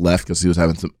players left because he was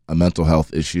having some mental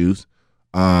health issues.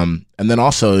 And then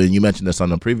also, and you mentioned this on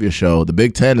the previous show, the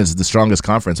Big Ten is the strongest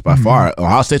conference by far.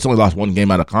 Ohio State's only lost one game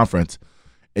out of conference.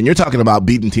 And you're talking about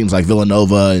beating teams like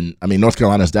Villanova, and I mean, North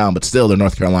Carolina's down, but still they're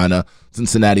North Carolina,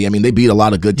 Cincinnati. I mean, they beat a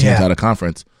lot of good teams out of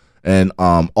conference, and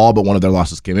all but one of their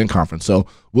losses came in conference. So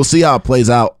we'll see how it plays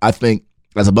out. I think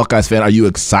as a Buckeyes fan, are you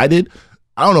excited?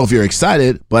 I don't know if you're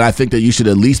excited, but I think that you should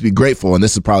at least be grateful, and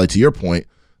this is probably to your point,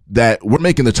 that we're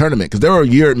making the tournament, because there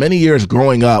were many years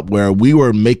growing up where we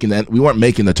weren't making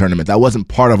the tournament. That wasn't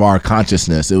part of our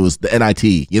consciousness. It was the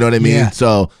NIT. You know what I mean? Yeah.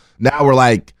 So now we're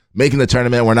like making the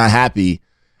tournament. We're not happy.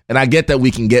 And I get that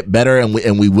we can get better, and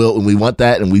we will, and we want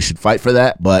that, and we should fight for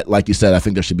that. But like you said, I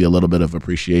think there should be a little bit of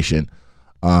appreciation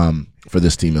for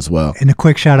this team as well. And a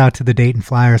quick shout out to the Dayton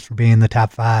Flyers for being in the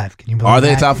top 5. Can you believe Are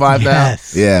they that? top 5 now?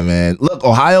 Yes. Yeah, man. Look,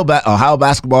 Ohio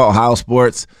basketball, Ohio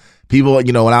sports. People,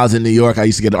 when I was in New York, I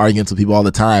used to get arguments with people all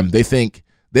the time.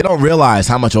 They don't realize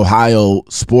how much Ohio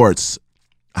sports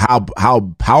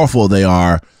how powerful they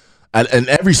are in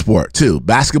every sport too.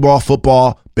 Basketball,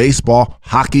 football, baseball,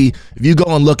 hockey. If you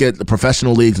go and look at the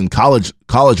professional leagues and college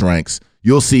ranks,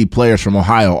 you'll see players from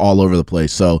Ohio all over the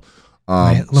place. So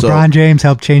LeBron James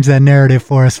helped change that narrative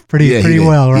for us pretty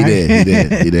well, right?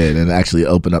 He did, and actually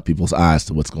open up people's eyes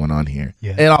to what's going on here.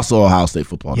 Yeah. And also Ohio State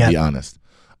football, to be honest.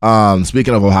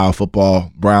 Speaking of Ohio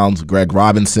football, Browns' Greg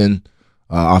Robinson,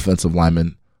 offensive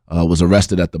lineman, was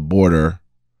arrested at the border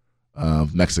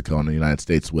of Mexico and the United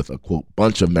States with a, quote,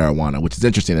 bunch of marijuana, which is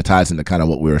interesting. It ties into kind of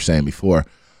what we were saying before.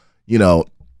 You know,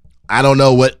 I don't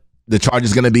know what the charge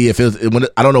is going to be. I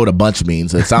don't know what a bunch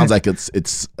means. It sounds like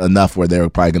it's enough where they're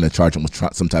probably going to charge him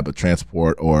with some type of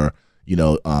transport or,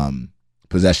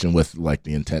 possession with like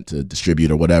the intent to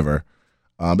distribute or whatever.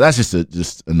 But that's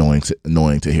just annoying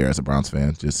to hear as a Browns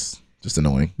fan. Just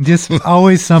annoying. Just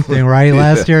always something, right?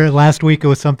 Last week it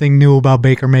was something new about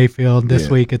Baker Mayfield. This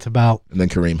week it's about, and then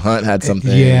Kareem Hunt had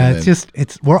something. Yeah,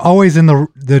 we're always in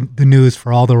the news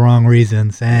for all the wrong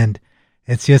reasons, and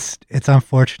it's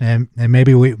unfortunate. And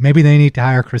maybe they need to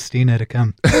hire Christina to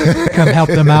come help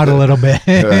them out a little bit.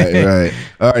 Right.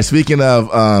 All right. Speaking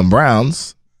of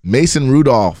Browns, Mason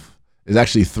Rudolph is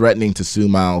actually threatening to sue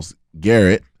Myles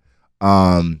Garrett.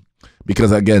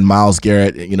 Because again, Myles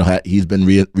Garrett, he's been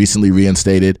recently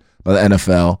reinstated by the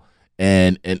NFL,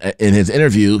 and in his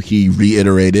interview, he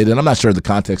reiterated, and I'm not sure the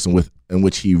context in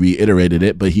which he reiterated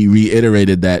it, but he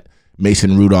reiterated that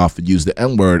Mason Rudolph used the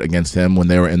N-word against him when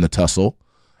they were in the tussle,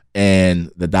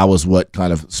 and that was what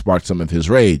kind of sparked some of his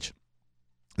rage.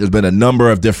 There's been a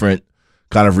number of different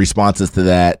kind of responses to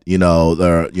that.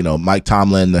 Mike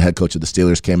Tomlin, the head coach of the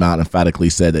Steelers, came out and emphatically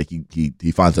said that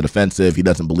he finds it offensive. He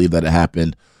doesn't believe that it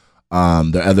happened. There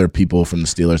are other people from the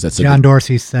Steelers that said John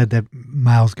Dorsey said that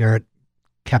Myles Garrett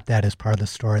kept that as part of the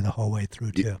story the whole way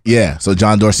through too. Yeah, so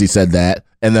John Dorsey said that.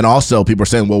 And then also people are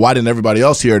saying, well, why didn't everybody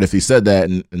else hear it if he said that?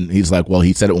 And he's like, well,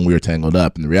 he said it when we were tangled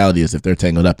up. And the reality is if they're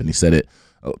tangled up and he said it,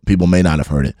 people may not have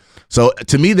heard it. So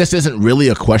to me, this isn't really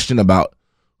a question about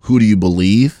who do you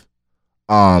believe,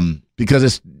 because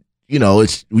it's you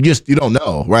don't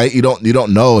know, right? You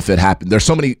don't know if it happened. There's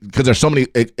so many,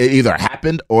 it either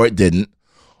happened or it didn't.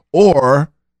 Or,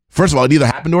 first of all, it either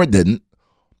happened or it didn't.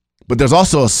 But there's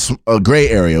also a gray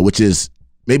area, which is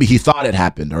maybe he thought it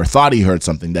happened or thought he heard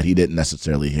something that he didn't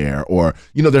necessarily hear. Or,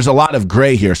 there's a lot of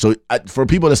gray here. So for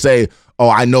people to say, oh,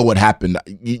 I know what happened,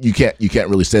 you can't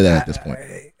really say that at this point.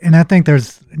 And I think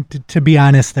to be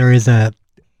honest, there is a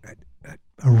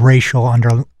racial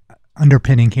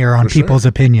underpinning here on people's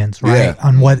opinions, right? Yeah.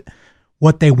 On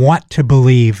what they want to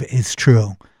believe is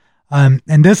true. And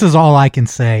this is all I can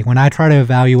say. When I try to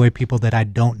evaluate people that I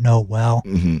don't know well,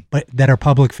 but that are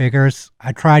public figures,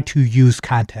 I try to use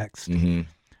context. Mm-hmm.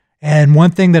 And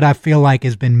one thing that I feel like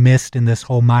has been missed in this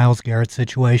whole Myles Garrett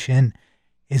situation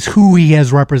is who he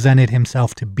has represented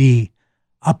himself to be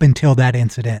up until that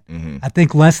incident. Mm-hmm. I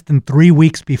think less than 3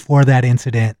 weeks before that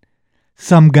incident,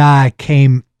 some guy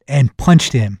came and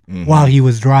punched him while he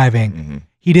was driving. Mm-hmm.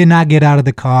 He did not get out of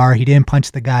the car. He didn't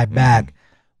punch the guy back.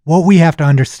 What we have to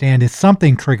understand is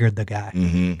something triggered the guy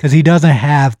because he doesn't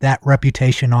have that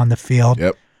reputation on the field.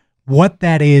 Yep. What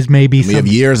that is, maybe we have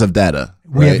years of data.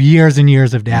 We have years and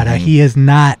years of data. He is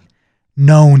not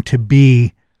known to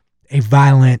be a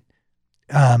violent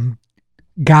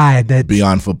guy that's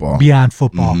beyond football.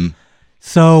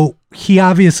 So he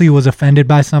obviously was offended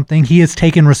by something. He has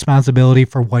taken responsibility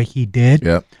for what he did.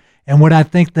 Yep. And what I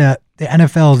think that the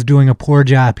NFL is doing a poor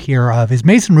job here of is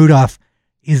Mason Rudolph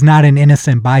is not an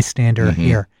innocent bystander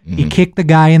here. He kicked the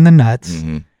guy in the nuts,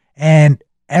 and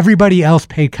everybody else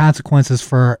paid consequences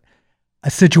for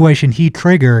a situation he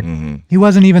triggered. He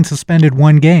wasn't even suspended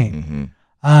one game.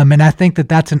 And I think that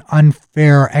that's an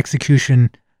unfair execution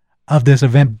of this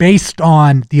event based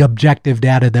on the objective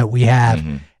data that we have.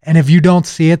 And if you don't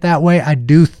see it that way, I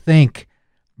do think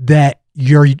that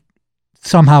you're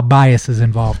somehow bias is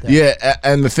involved there. Yeah,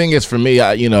 and the thing is, for me,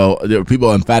 there are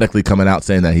people emphatically coming out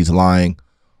saying that he's lying.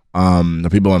 There are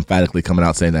people emphatically coming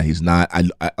out saying that he's not.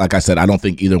 I like I said, I don't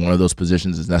think either one of those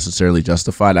positions is necessarily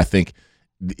justified. I think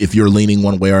if you're leaning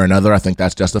one way or another, I think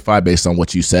that's justified based on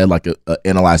what you said, like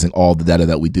analyzing all the data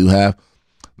that we do have.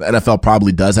 The NFL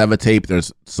probably does have a tape.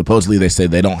 There's supposedly they say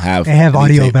they don't have. They have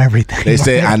audio of everything. They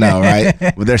say I know, right?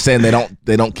 But they're saying they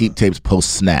don't keep tapes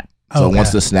post snap. So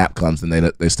once the snap comes,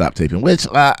 then they stop taping. Which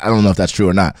I don't know if that's true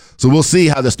or not. So we'll see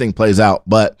how this thing plays out.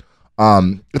 But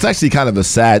it's actually kind of a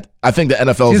sad. I think the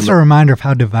NFL just a reminder of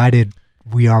how divided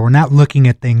we are. We're not looking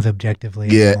at things objectively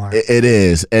anymore. Yeah, it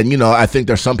is. And I think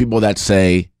there's some people that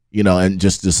say, and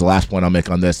just this last point I'll make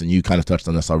on this, and you kind of touched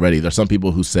on this already. There's some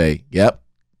people who say, "Yep,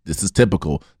 this is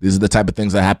typical. These are the type of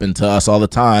things that happen to us all the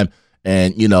time."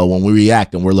 And, when we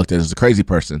react and we're looked at as a crazy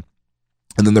person.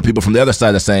 And then there are people from the other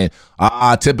side that are saying,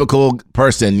 typical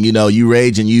person, you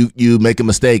rage and you make a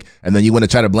mistake, and then you want to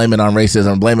try to blame it on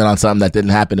racism, blame it on something that didn't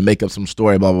happen to make up some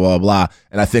story, blah, blah, blah, blah.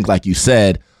 And I think, like you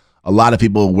said, a lot of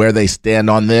people, where they stand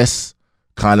on this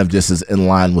kind of just is in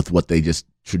line with what they just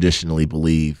traditionally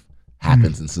believe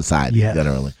happens in society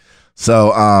generally.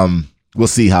 So we'll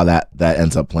see how that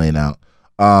ends up playing out.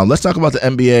 Let's talk about the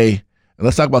NBA, and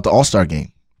let's talk about the All-Star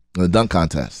game, the dunk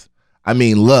contest. I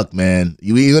mean, look, man,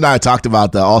 you and I talked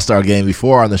about the All-Star game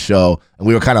before on the show, and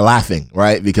we were kind of laughing,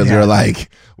 right? Because we were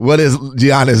like, what is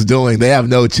Giannis doing? They have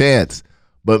no chance.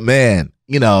 But, man,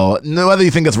 whether you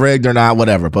think it's rigged or not,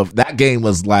 whatever. But that game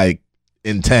was, like,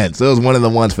 intense. It was one of the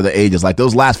ones for the ages. Like,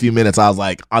 those last few minutes, I was,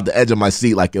 like, on the edge of my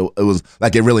seat, like it was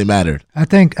like it really mattered. I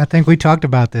think we talked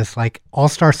about this. Like,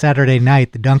 All-Star Saturday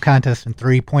night, the dunk contest and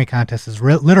three-point contest is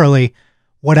literally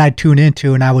what I'd tune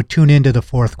into, and I would tune into the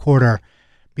fourth quarter,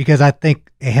 because I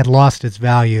think it had lost its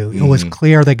value. It was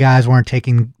clear the guys weren't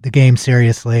taking the game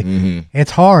seriously.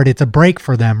 It's hard. It's a break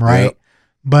for them, right? Yep.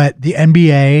 But the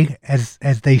NBA,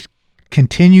 as they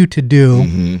continue to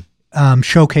do,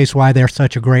 showcase why they're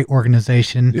such a great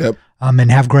organization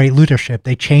and have great leadership.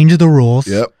 They changed the rules.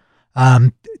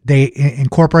 They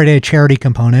incorporated a charity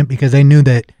component because they knew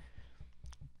that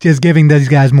just giving these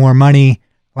guys more money,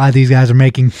 a lot of these guys are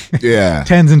making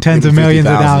tens and tens of millions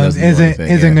of dollars, isn't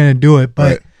going to do it.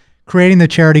 But creating the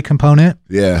charity component.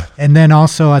 And then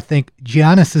also, I think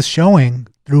Giannis is showing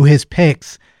through his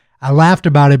picks. I laughed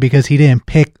about it because he didn't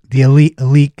pick the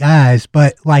elite guys,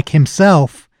 but like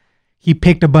himself, he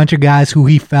picked a bunch of guys who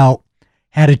he felt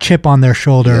had a chip on their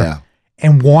shoulder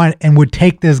and would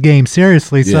take this game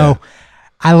seriously. So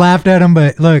I laughed at him,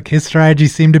 but look, his strategy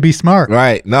seemed to be smart.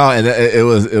 Right. No, and it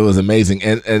was amazing.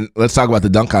 And let's talk about the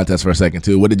dunk contest for a second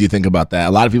too. What did you think about that?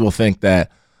 A lot of people think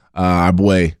that our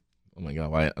boy, oh my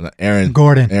God, Aaron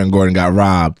Gordon got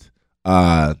robbed.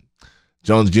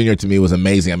 Jones Jr. to me was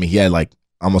amazing. I mean, he had like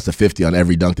almost a 50 on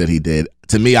every dunk that he did.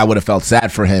 To me, I would have felt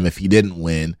sad for him if he didn't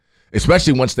win,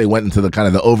 especially once they went into the kind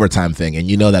of the overtime thing. And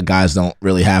that guys don't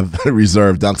really have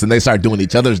reserve dunks, and they start doing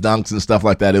each other's dunks and stuff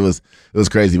like that. It was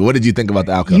crazy. But what did you think about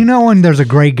the outcome? When there's a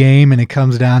great game and it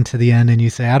comes down to the end and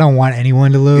you say, I don't want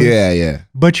anyone to lose. Yeah.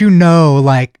 But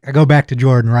like, I go back to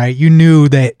Jordan, right? You knew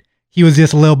that he was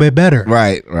just a little bit better.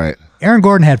 Right. Aaron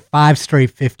Gordon had 5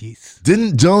 straight 50s.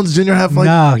 Didn't Jones Jr. have like...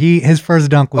 No, his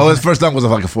first dunk was... his first dunk was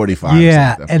like a 45.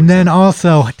 Yeah, and then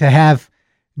also to have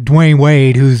Dwayne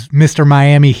Wade, who's Mr.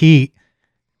 Miami Heat,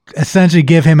 essentially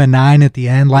give him a 9 at the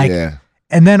end.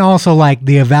 And then also like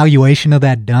the evaluation of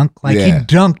that dunk. Like he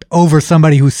dunked over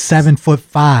somebody who's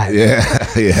 7'5". Yeah.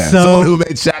 So, someone who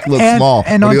made Shaq look small.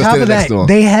 And on top of that,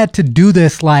 they had to do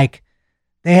this like...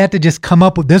 They had to just come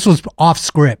up with... This was off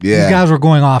script. These guys were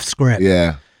going off script.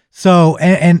 Yeah. So,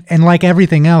 and like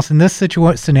everything else in this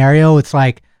scenario, it's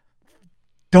like,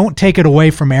 don't take it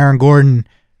away from Aaron Gordon.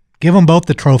 Give them both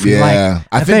the trophy. Yeah.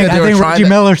 I think Reggie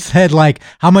Miller said, like,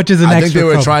 how much is an extra I think they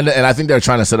were trophy? I think they were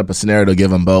trying to set up a scenario to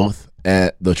give them both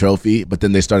the trophy, but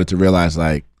then they started to realize,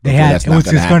 like, it was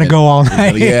just going to go all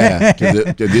night.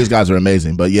 Because these guys are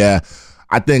amazing. But yeah,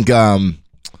 I think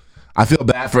I feel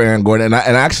bad for Aaron Gordon,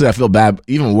 and actually I feel bad,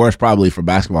 even worse probably for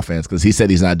basketball fans, because he said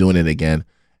he's not doing it again.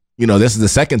 This is the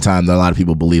second time that a lot of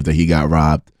people believe that he got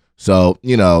robbed. So,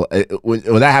 when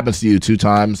that happens to you 2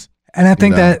 times. And I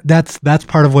think that's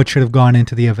part of what should have gone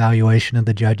into the evaluation of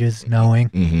the judges,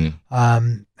 knowing. I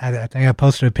think I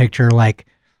posted a picture like,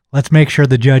 let's make sure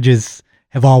the judges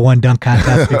have all won dunk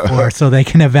contests before so they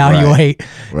can evaluate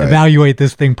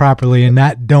this thing properly and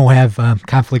not don't have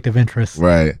conflict of interest.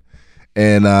 Right.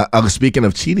 And speaking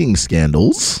of cheating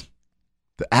scandals,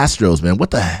 the Astros, man,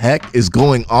 what the heck is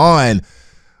going on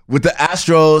with the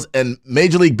Astros and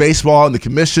Major League Baseball and the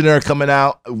commissioner coming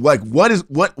out? Like, what is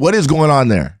going on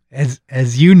there?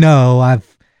 As you know,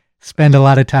 I've spent a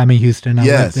lot of time in Houston. I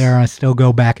live there. I still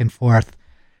go back and forth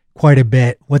quite a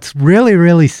bit. What's really,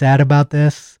 really sad about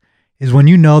this is when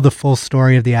you know the full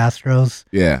story of the Astros.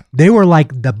 Yeah, they were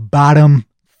like the bottom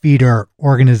feeder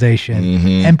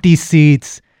organization, empty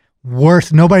seats,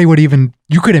 worse. Nobody would even.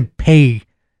 You couldn't pay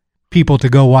people to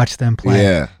go watch them play.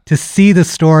 Yeah. To see the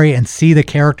story and see the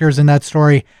characters in that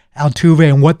story, Altuve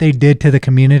and what they did to the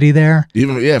community there.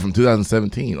 Even from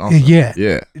 2017. Also. Yeah.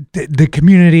 The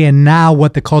community and now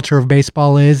what the culture of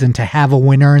baseball is, and to have a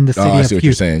winner in the city of Houston. I see what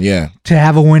you're saying. Yeah. To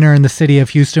have a winner in the city of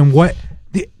Houston, what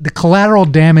the collateral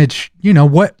damage,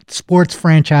 what sports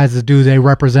franchises do, they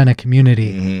represent a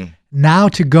community. Now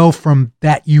to go from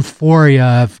that euphoria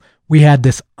of we had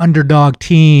this underdog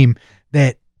team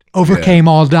that overcame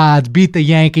all odds, beat the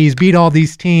Yankees, beat all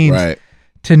these teams,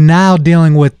 to now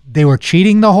dealing with they were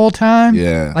cheating the whole time.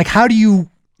 Yeah. Like, how do you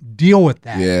deal with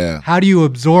that? Yeah. How do you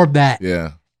absorb that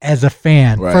Yeah. as a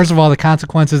fan? Right. First of all, the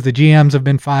consequences, the GMs have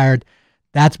been fired.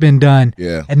 That's been done.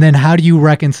 Yeah. And then how do you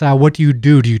reconcile? What do?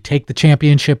 Do you take the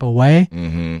championship away?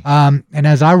 Mm-hmm. And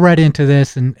as I read into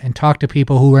this and talked to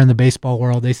people who were in the baseball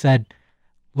world, they said,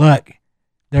 look,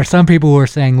 there are some people who are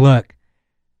saying, look,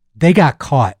 they got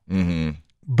caught. Mm-hmm.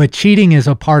 But cheating is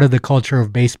a part of the culture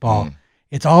of baseball.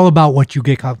 It's all about what you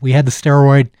get caught. We had the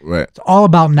steroid. Right. It's all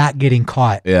about not getting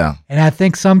caught. Yeah. And I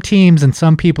think some teams and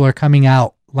some people are coming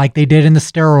out like they did in the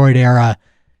steroid era,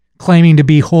 claiming to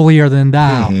be holier than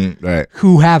thou, Right.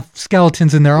 who have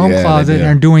skeletons in their own Yeah, closet they do.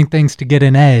 and are doing things to get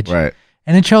an edge. Right.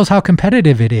 And it shows how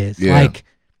competitive it is. Yeah. Like,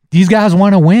 these guys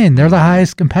want to win. They're the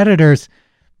highest competitors.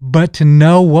 But to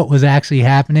know what was actually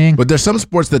happening. But there's some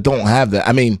sports that don't have that.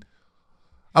 I mean,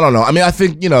 I don't know. I mean, I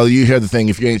think, you hear the thing,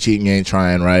 if you ain't cheating, you ain't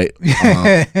trying, right?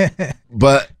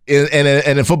 But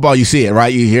in football, you see it,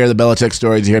 right? You hear the Belichick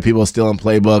stories, you hear people stealing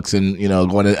playbooks and,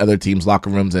 going to other teams' locker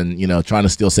rooms and, trying to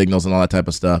steal signals and all that type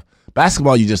of stuff.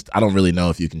 Basketball, I don't really know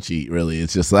if you can cheat, really.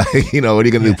 It's just like, what are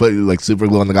you going to do? Put like super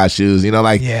glue on the guy's shoes?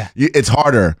 It's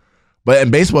harder. But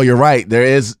in baseball, you're right.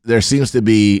 There seems to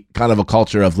be kind of a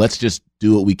culture of let's just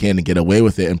do what we can to get away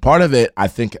with it. And part of it, I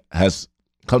think,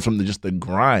 comes from just the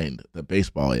grind that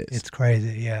baseball is. It's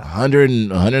crazy, yeah.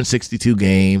 162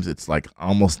 games. It's like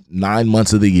almost 9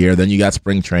 months of the year. Then you got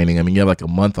spring training. I mean, you have like a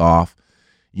month off.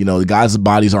 The guys'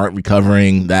 bodies aren't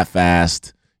recovering that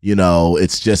fast.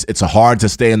 It's hard to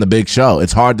stay in the big show.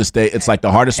 It's hard to stay. It's like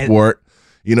the hardest sport.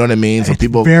 You know what I mean? So it's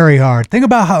very hard. Think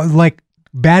about how, like,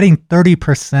 batting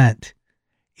 30%.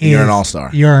 You're an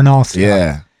all-star. You're an all-star.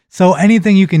 Yeah. So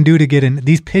anything you can do to get in,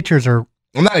 these pitchers are.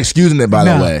 I'm not excusing it, by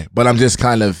the way, but I'm just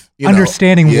kind of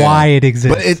understanding why it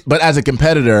exists. But as a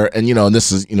competitor, and and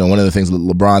this is one of the things that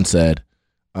LeBron said,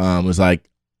 was like,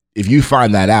 if you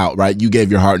find that out, right, you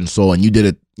gave your heart and soul, and you did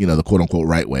it, the quote unquote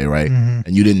right way, right,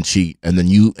 and you didn't cheat, and then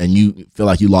you feel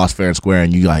like you lost fair and square,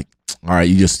 and you like, all right,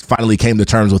 you just finally came to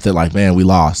terms with it, like, man, we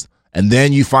lost, and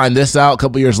then you find this out a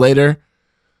couple years later,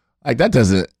 like that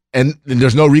doesn't. And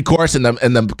there's no recourse, and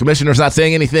the commissioner's not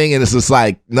saying anything, and it's just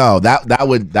like, no, that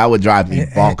would drive me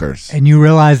bonkers. And you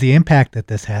realize the impact that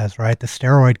this has, right? The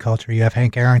steroid culture. You have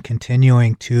Hank Aaron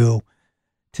continuing to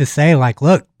say, like,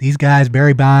 look, these guys,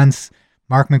 Barry Bonds,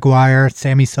 Mark McGwire,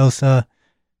 Sammy Sosa,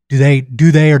 do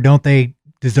they or don't they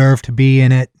deserve to be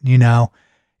in it? In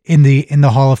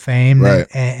the Hall of Fame, right?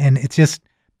 And it's just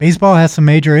baseball has some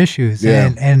major issues,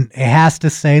 and it has to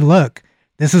say, look.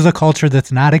 This is a culture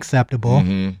that's not acceptable.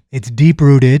 It's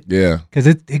deep-rooted. Yeah. Because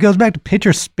it goes back to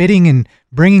pitchers spitting and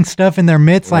bringing stuff in their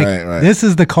mitts. Like, this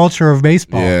is the culture of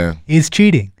baseball, is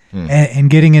cheating and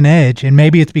getting an edge. And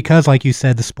maybe it's because, like you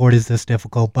said, the sport is this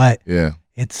difficult. But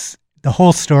it's the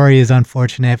whole story is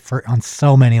unfortunate on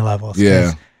so many levels.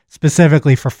 Yeah.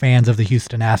 Specifically for fans of the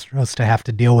Houston Astros to have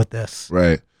to deal with this.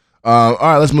 Right. All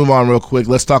right, let's move on real quick.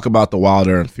 Let's talk about the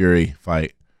Wilder and Fury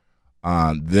fight.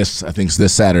 I think it's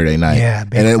this Saturday night. Yeah,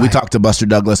 and then we talked to Buster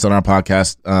Douglas on our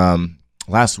podcast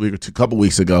last week or a couple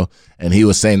weeks ago, and he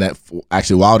was saying that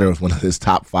actually Wilder was one of his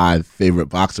top 5 favorite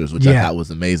boxers, which I thought was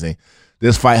amazing.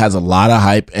 This fight has a lot of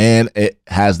hype, and it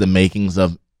has the makings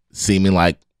of seeming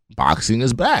like boxing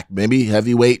is back. Maybe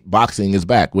heavyweight boxing is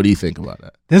back. What do you think about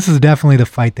that? This is definitely the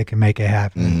fight that can make it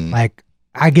happen. Like,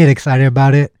 I get excited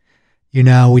about it.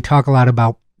 We talk a lot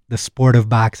about the sport of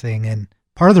boxing, and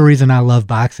part of the reason I love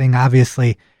boxing,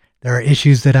 obviously, there are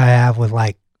issues that I have with,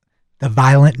 like, the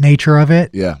violent nature of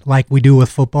it, like we do with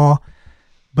football.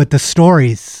 But the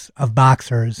stories of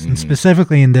boxers, and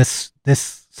specifically in this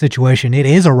situation, it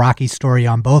is a rocky story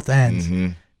on both ends.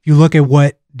 If you look at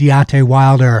what Deontay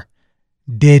Wilder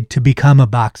did to become a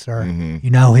boxer,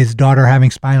 his daughter having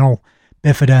spinal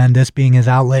bifida and this being his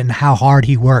outlet, and how hard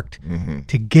he worked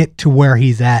to get to where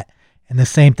he's at. And the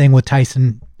same thing with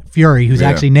Tyson Fury, who's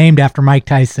actually named after Mike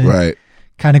Tyson, right?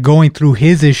 Kind of going through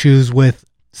his issues with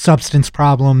substance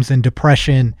problems and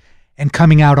depression and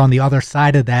coming out on the other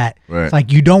side of that. Right. It's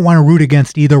like you don't want to root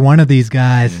against either one of these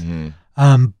guys,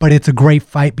 but it's a great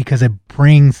fight because it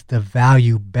brings the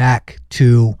value back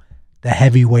to the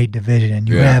heavyweight division.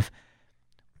 You have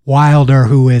Wilder,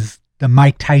 who is the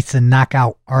Mike Tyson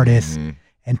knockout artist,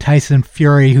 and Tyson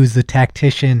Fury, who's the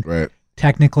tactician. Right.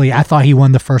 Technically, I thought he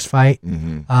won the first fight.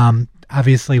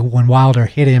 Obviously, when Wilder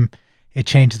hit him, it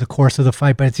changed the course of the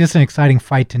fight. But it's just an exciting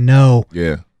fight to know.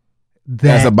 Yeah.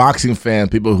 That, as a boxing fan,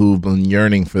 people who've been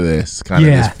yearning for this, kind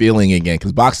of this feeling again.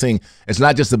 Because boxing, it's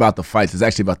not just about the fights. It's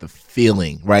actually about the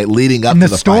feeling, right? Leading up to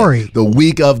the story. Fight. The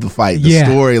week of the fight. The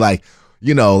story, like,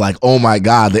 oh my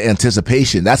God, the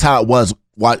anticipation. That's how it was,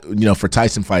 for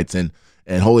Tyson fights. And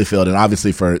and Holyfield, and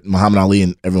obviously for Muhammad Ali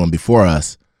and everyone before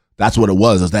us, that's what it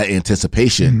was that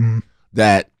anticipation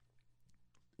that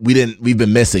we've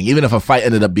been missing. Even if a fight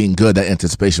ended up being good, that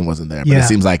anticipation wasn't there. But it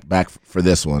seems like back for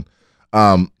this one.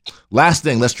 Last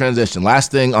thing, let's transition.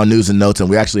 Last thing on news and notes, and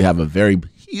we actually have a very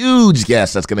huge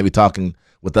guest that's going to be talking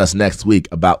with us next week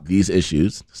about these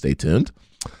issues. Stay tuned.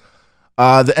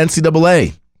 The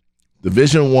NCAA,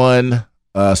 Division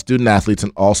I student athletes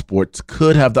in all sports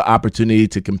could have the opportunity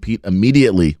to compete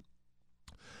immediately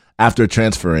after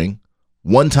transferring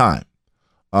one time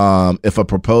if a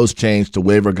proposed change to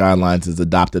waiver guidelines is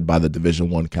adopted by the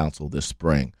Division I Council this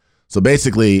spring. So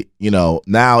basically,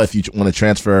 now if you want to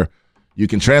transfer, you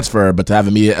can transfer, but to have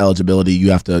immediate eligibility,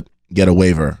 you have to get a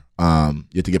waiver. You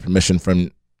have to get permission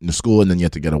from the school, and then you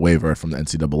have to get a waiver from the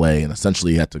NCAA. And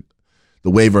essentially,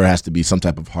 the waiver has to be some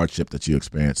type of hardship that you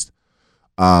experienced.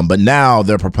 But now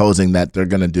they're proposing that they're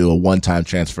going to do a one-time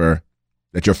transfer,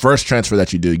 that your first transfer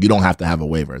that you do, you don't have to have a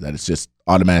waiver, that it's just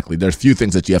automatically. There's a few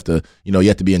things that you have to, you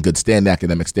have to be in good standing,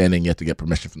 academic standing, you have to get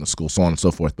permission from the school, so on and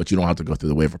so forth, but you don't have to go through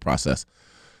the waiver process.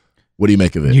 What do you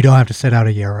make of it? You don't have to sit out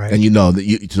a year, right?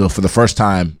 And so for the first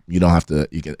time, you don't have to,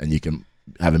 you can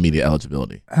have immediate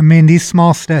eligibility. I mean, these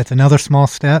small steps, another small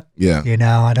step. Yeah.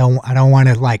 I don't want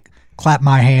to clap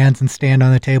my hands and stand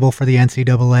on the table for the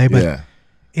NCAA, but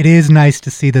it is nice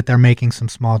to see that they're making some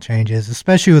small changes,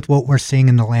 especially with what we're seeing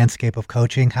in the landscape of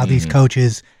coaching, how these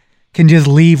coaches can just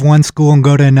leave one school and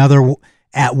go to another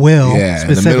at will. Yeah,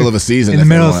 in the middle of a season. In the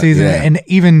middle of the season. Yeah. And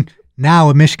even now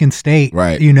at Michigan State,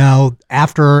 right.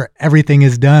 After everything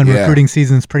is done, recruiting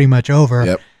season's pretty much over.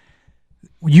 Yep.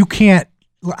 You can't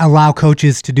allow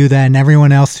coaches to do that and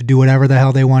everyone else to do whatever the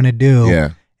hell they want to do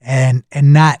and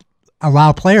not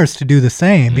allow players to do the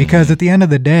same, because at the end of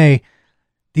the day,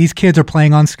 these kids are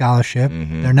playing on scholarship.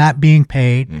 They're not being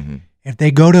paid. If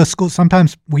they go to a school,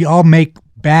 sometimes we all make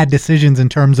bad decisions in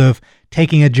terms of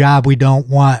taking a job we don't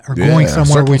want or going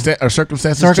somewhere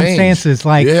circumstances change.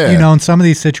 In some of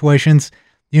these situations,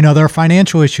 there are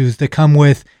financial issues that come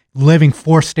with living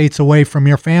 4 states away from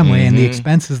your family and the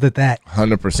expenses that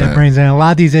 100% that brings in. A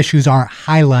lot of these issues aren't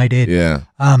highlighted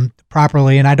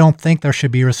properly, and I don't think there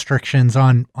should be restrictions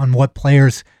on what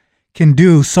players can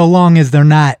do so long as they're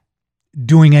not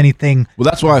doing anything. Well,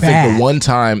 that's why I think the one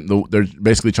time, they're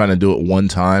basically trying to do it one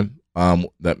time.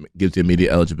 That gives you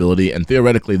immediate eligibility, and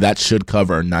theoretically that should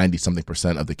cover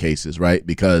 90-something% of the cases, right?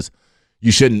 Because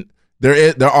you shouldn't.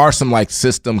 There are some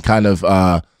system kind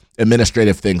of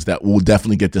administrative things that will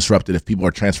definitely get disrupted if people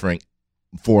are transferring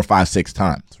 4, 5, 6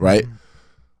 times, right?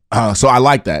 So I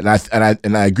like that,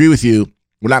 and I agree with you.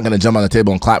 We're not going to jump on the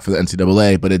table and clap for the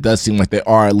NCAA, but it does seem like they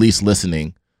are at least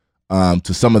listening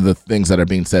to some of the things that are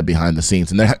being said behind the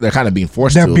scenes, and they're kind of being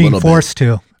forced to. They're being forced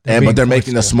to. But they're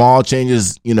making the small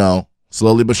changes,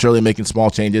 slowly but surely making small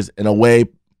changes in a way,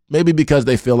 maybe because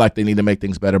they feel like they need to make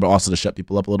things better, but also to shut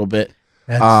people up a little bit.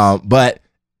 But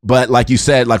like you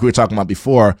said, like we were talking about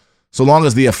before, so long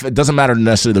as it doesn't matter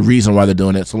necessarily the reason why they're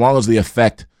doing it, so long as the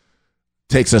effect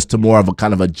takes us to more of a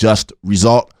kind of a just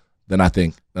result, then I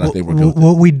think we're good.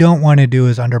 What we don't want to do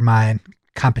is undermine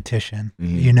competition.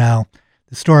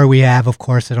 The story we have, of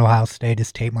course, at Ohio State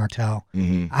is Tate Martell.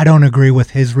 I don't agree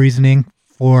with his reasoning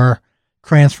for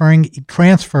transferring.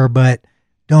 Transfer, but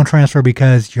don't transfer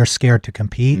because you're scared to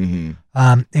compete.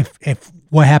 If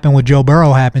what happened with Joe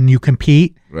Burrow happened, you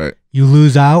compete, right? You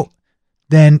lose out,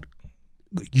 then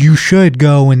you should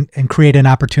go and create an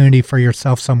opportunity for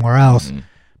yourself somewhere else.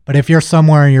 But if you're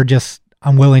somewhere and you're just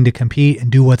unwilling to compete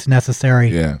and do what's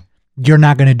necessary, you're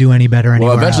not going to do any better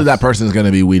anywhere eventually else. That person is going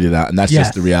to be weeded out, and that's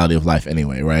just the reality of life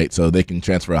anyway, right? So they can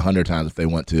transfer 100 times if they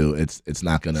want to. It's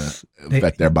not going to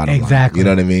affect their bottom line. You know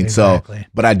what I mean? Exactly. So,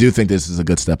 but I do think this is a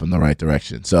good step in the right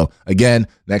direction. So again,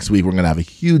 next week we're going to have a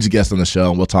huge guest on the show,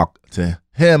 and we'll talk to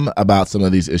him about some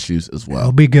of these issues as well.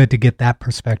 It'll be good to get that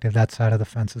perspective, that side of the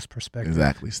fence's perspective.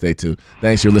 Exactly. Stay tuned.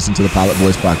 Thanks. You're listening to the Pilot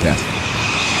Boys Podcast.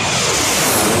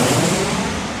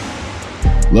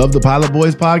 Love the Pilot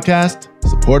Boys Podcast?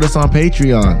 Support us on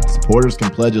Patreon. Supporters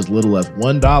can pledge as little as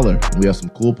 $1, and we have some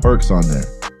cool perks on there.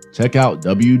 Check out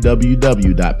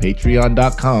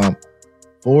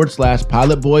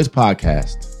www.patreon.com/Pilot Boys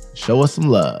Podcast. Show us some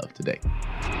love today.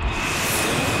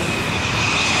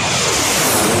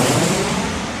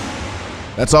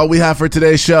 That's all we have for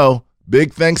today's show.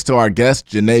 Big thanks to our guest,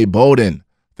 Janae Bolden.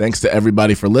 Thanks to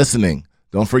everybody for listening.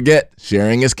 Don't forget,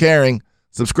 sharing is caring.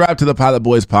 Subscribe to the Pilot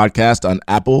Boys Podcast on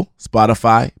Apple,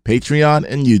 Spotify, Patreon,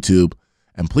 and YouTube.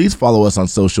 And please follow us on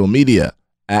social media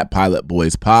at Pilot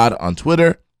Boys Pod on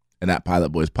Twitter and at Pilot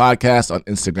Boys Podcast on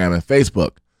Instagram and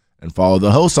Facebook. And follow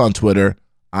the hosts on Twitter.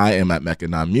 I am at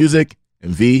Mechanon Music,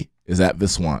 and V is at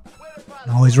Viswant.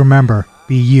 And always remember,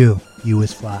 be you. You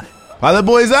is fly. Pilot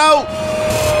Boys out.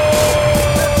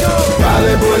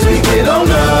 Pilot boys, we get on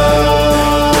up.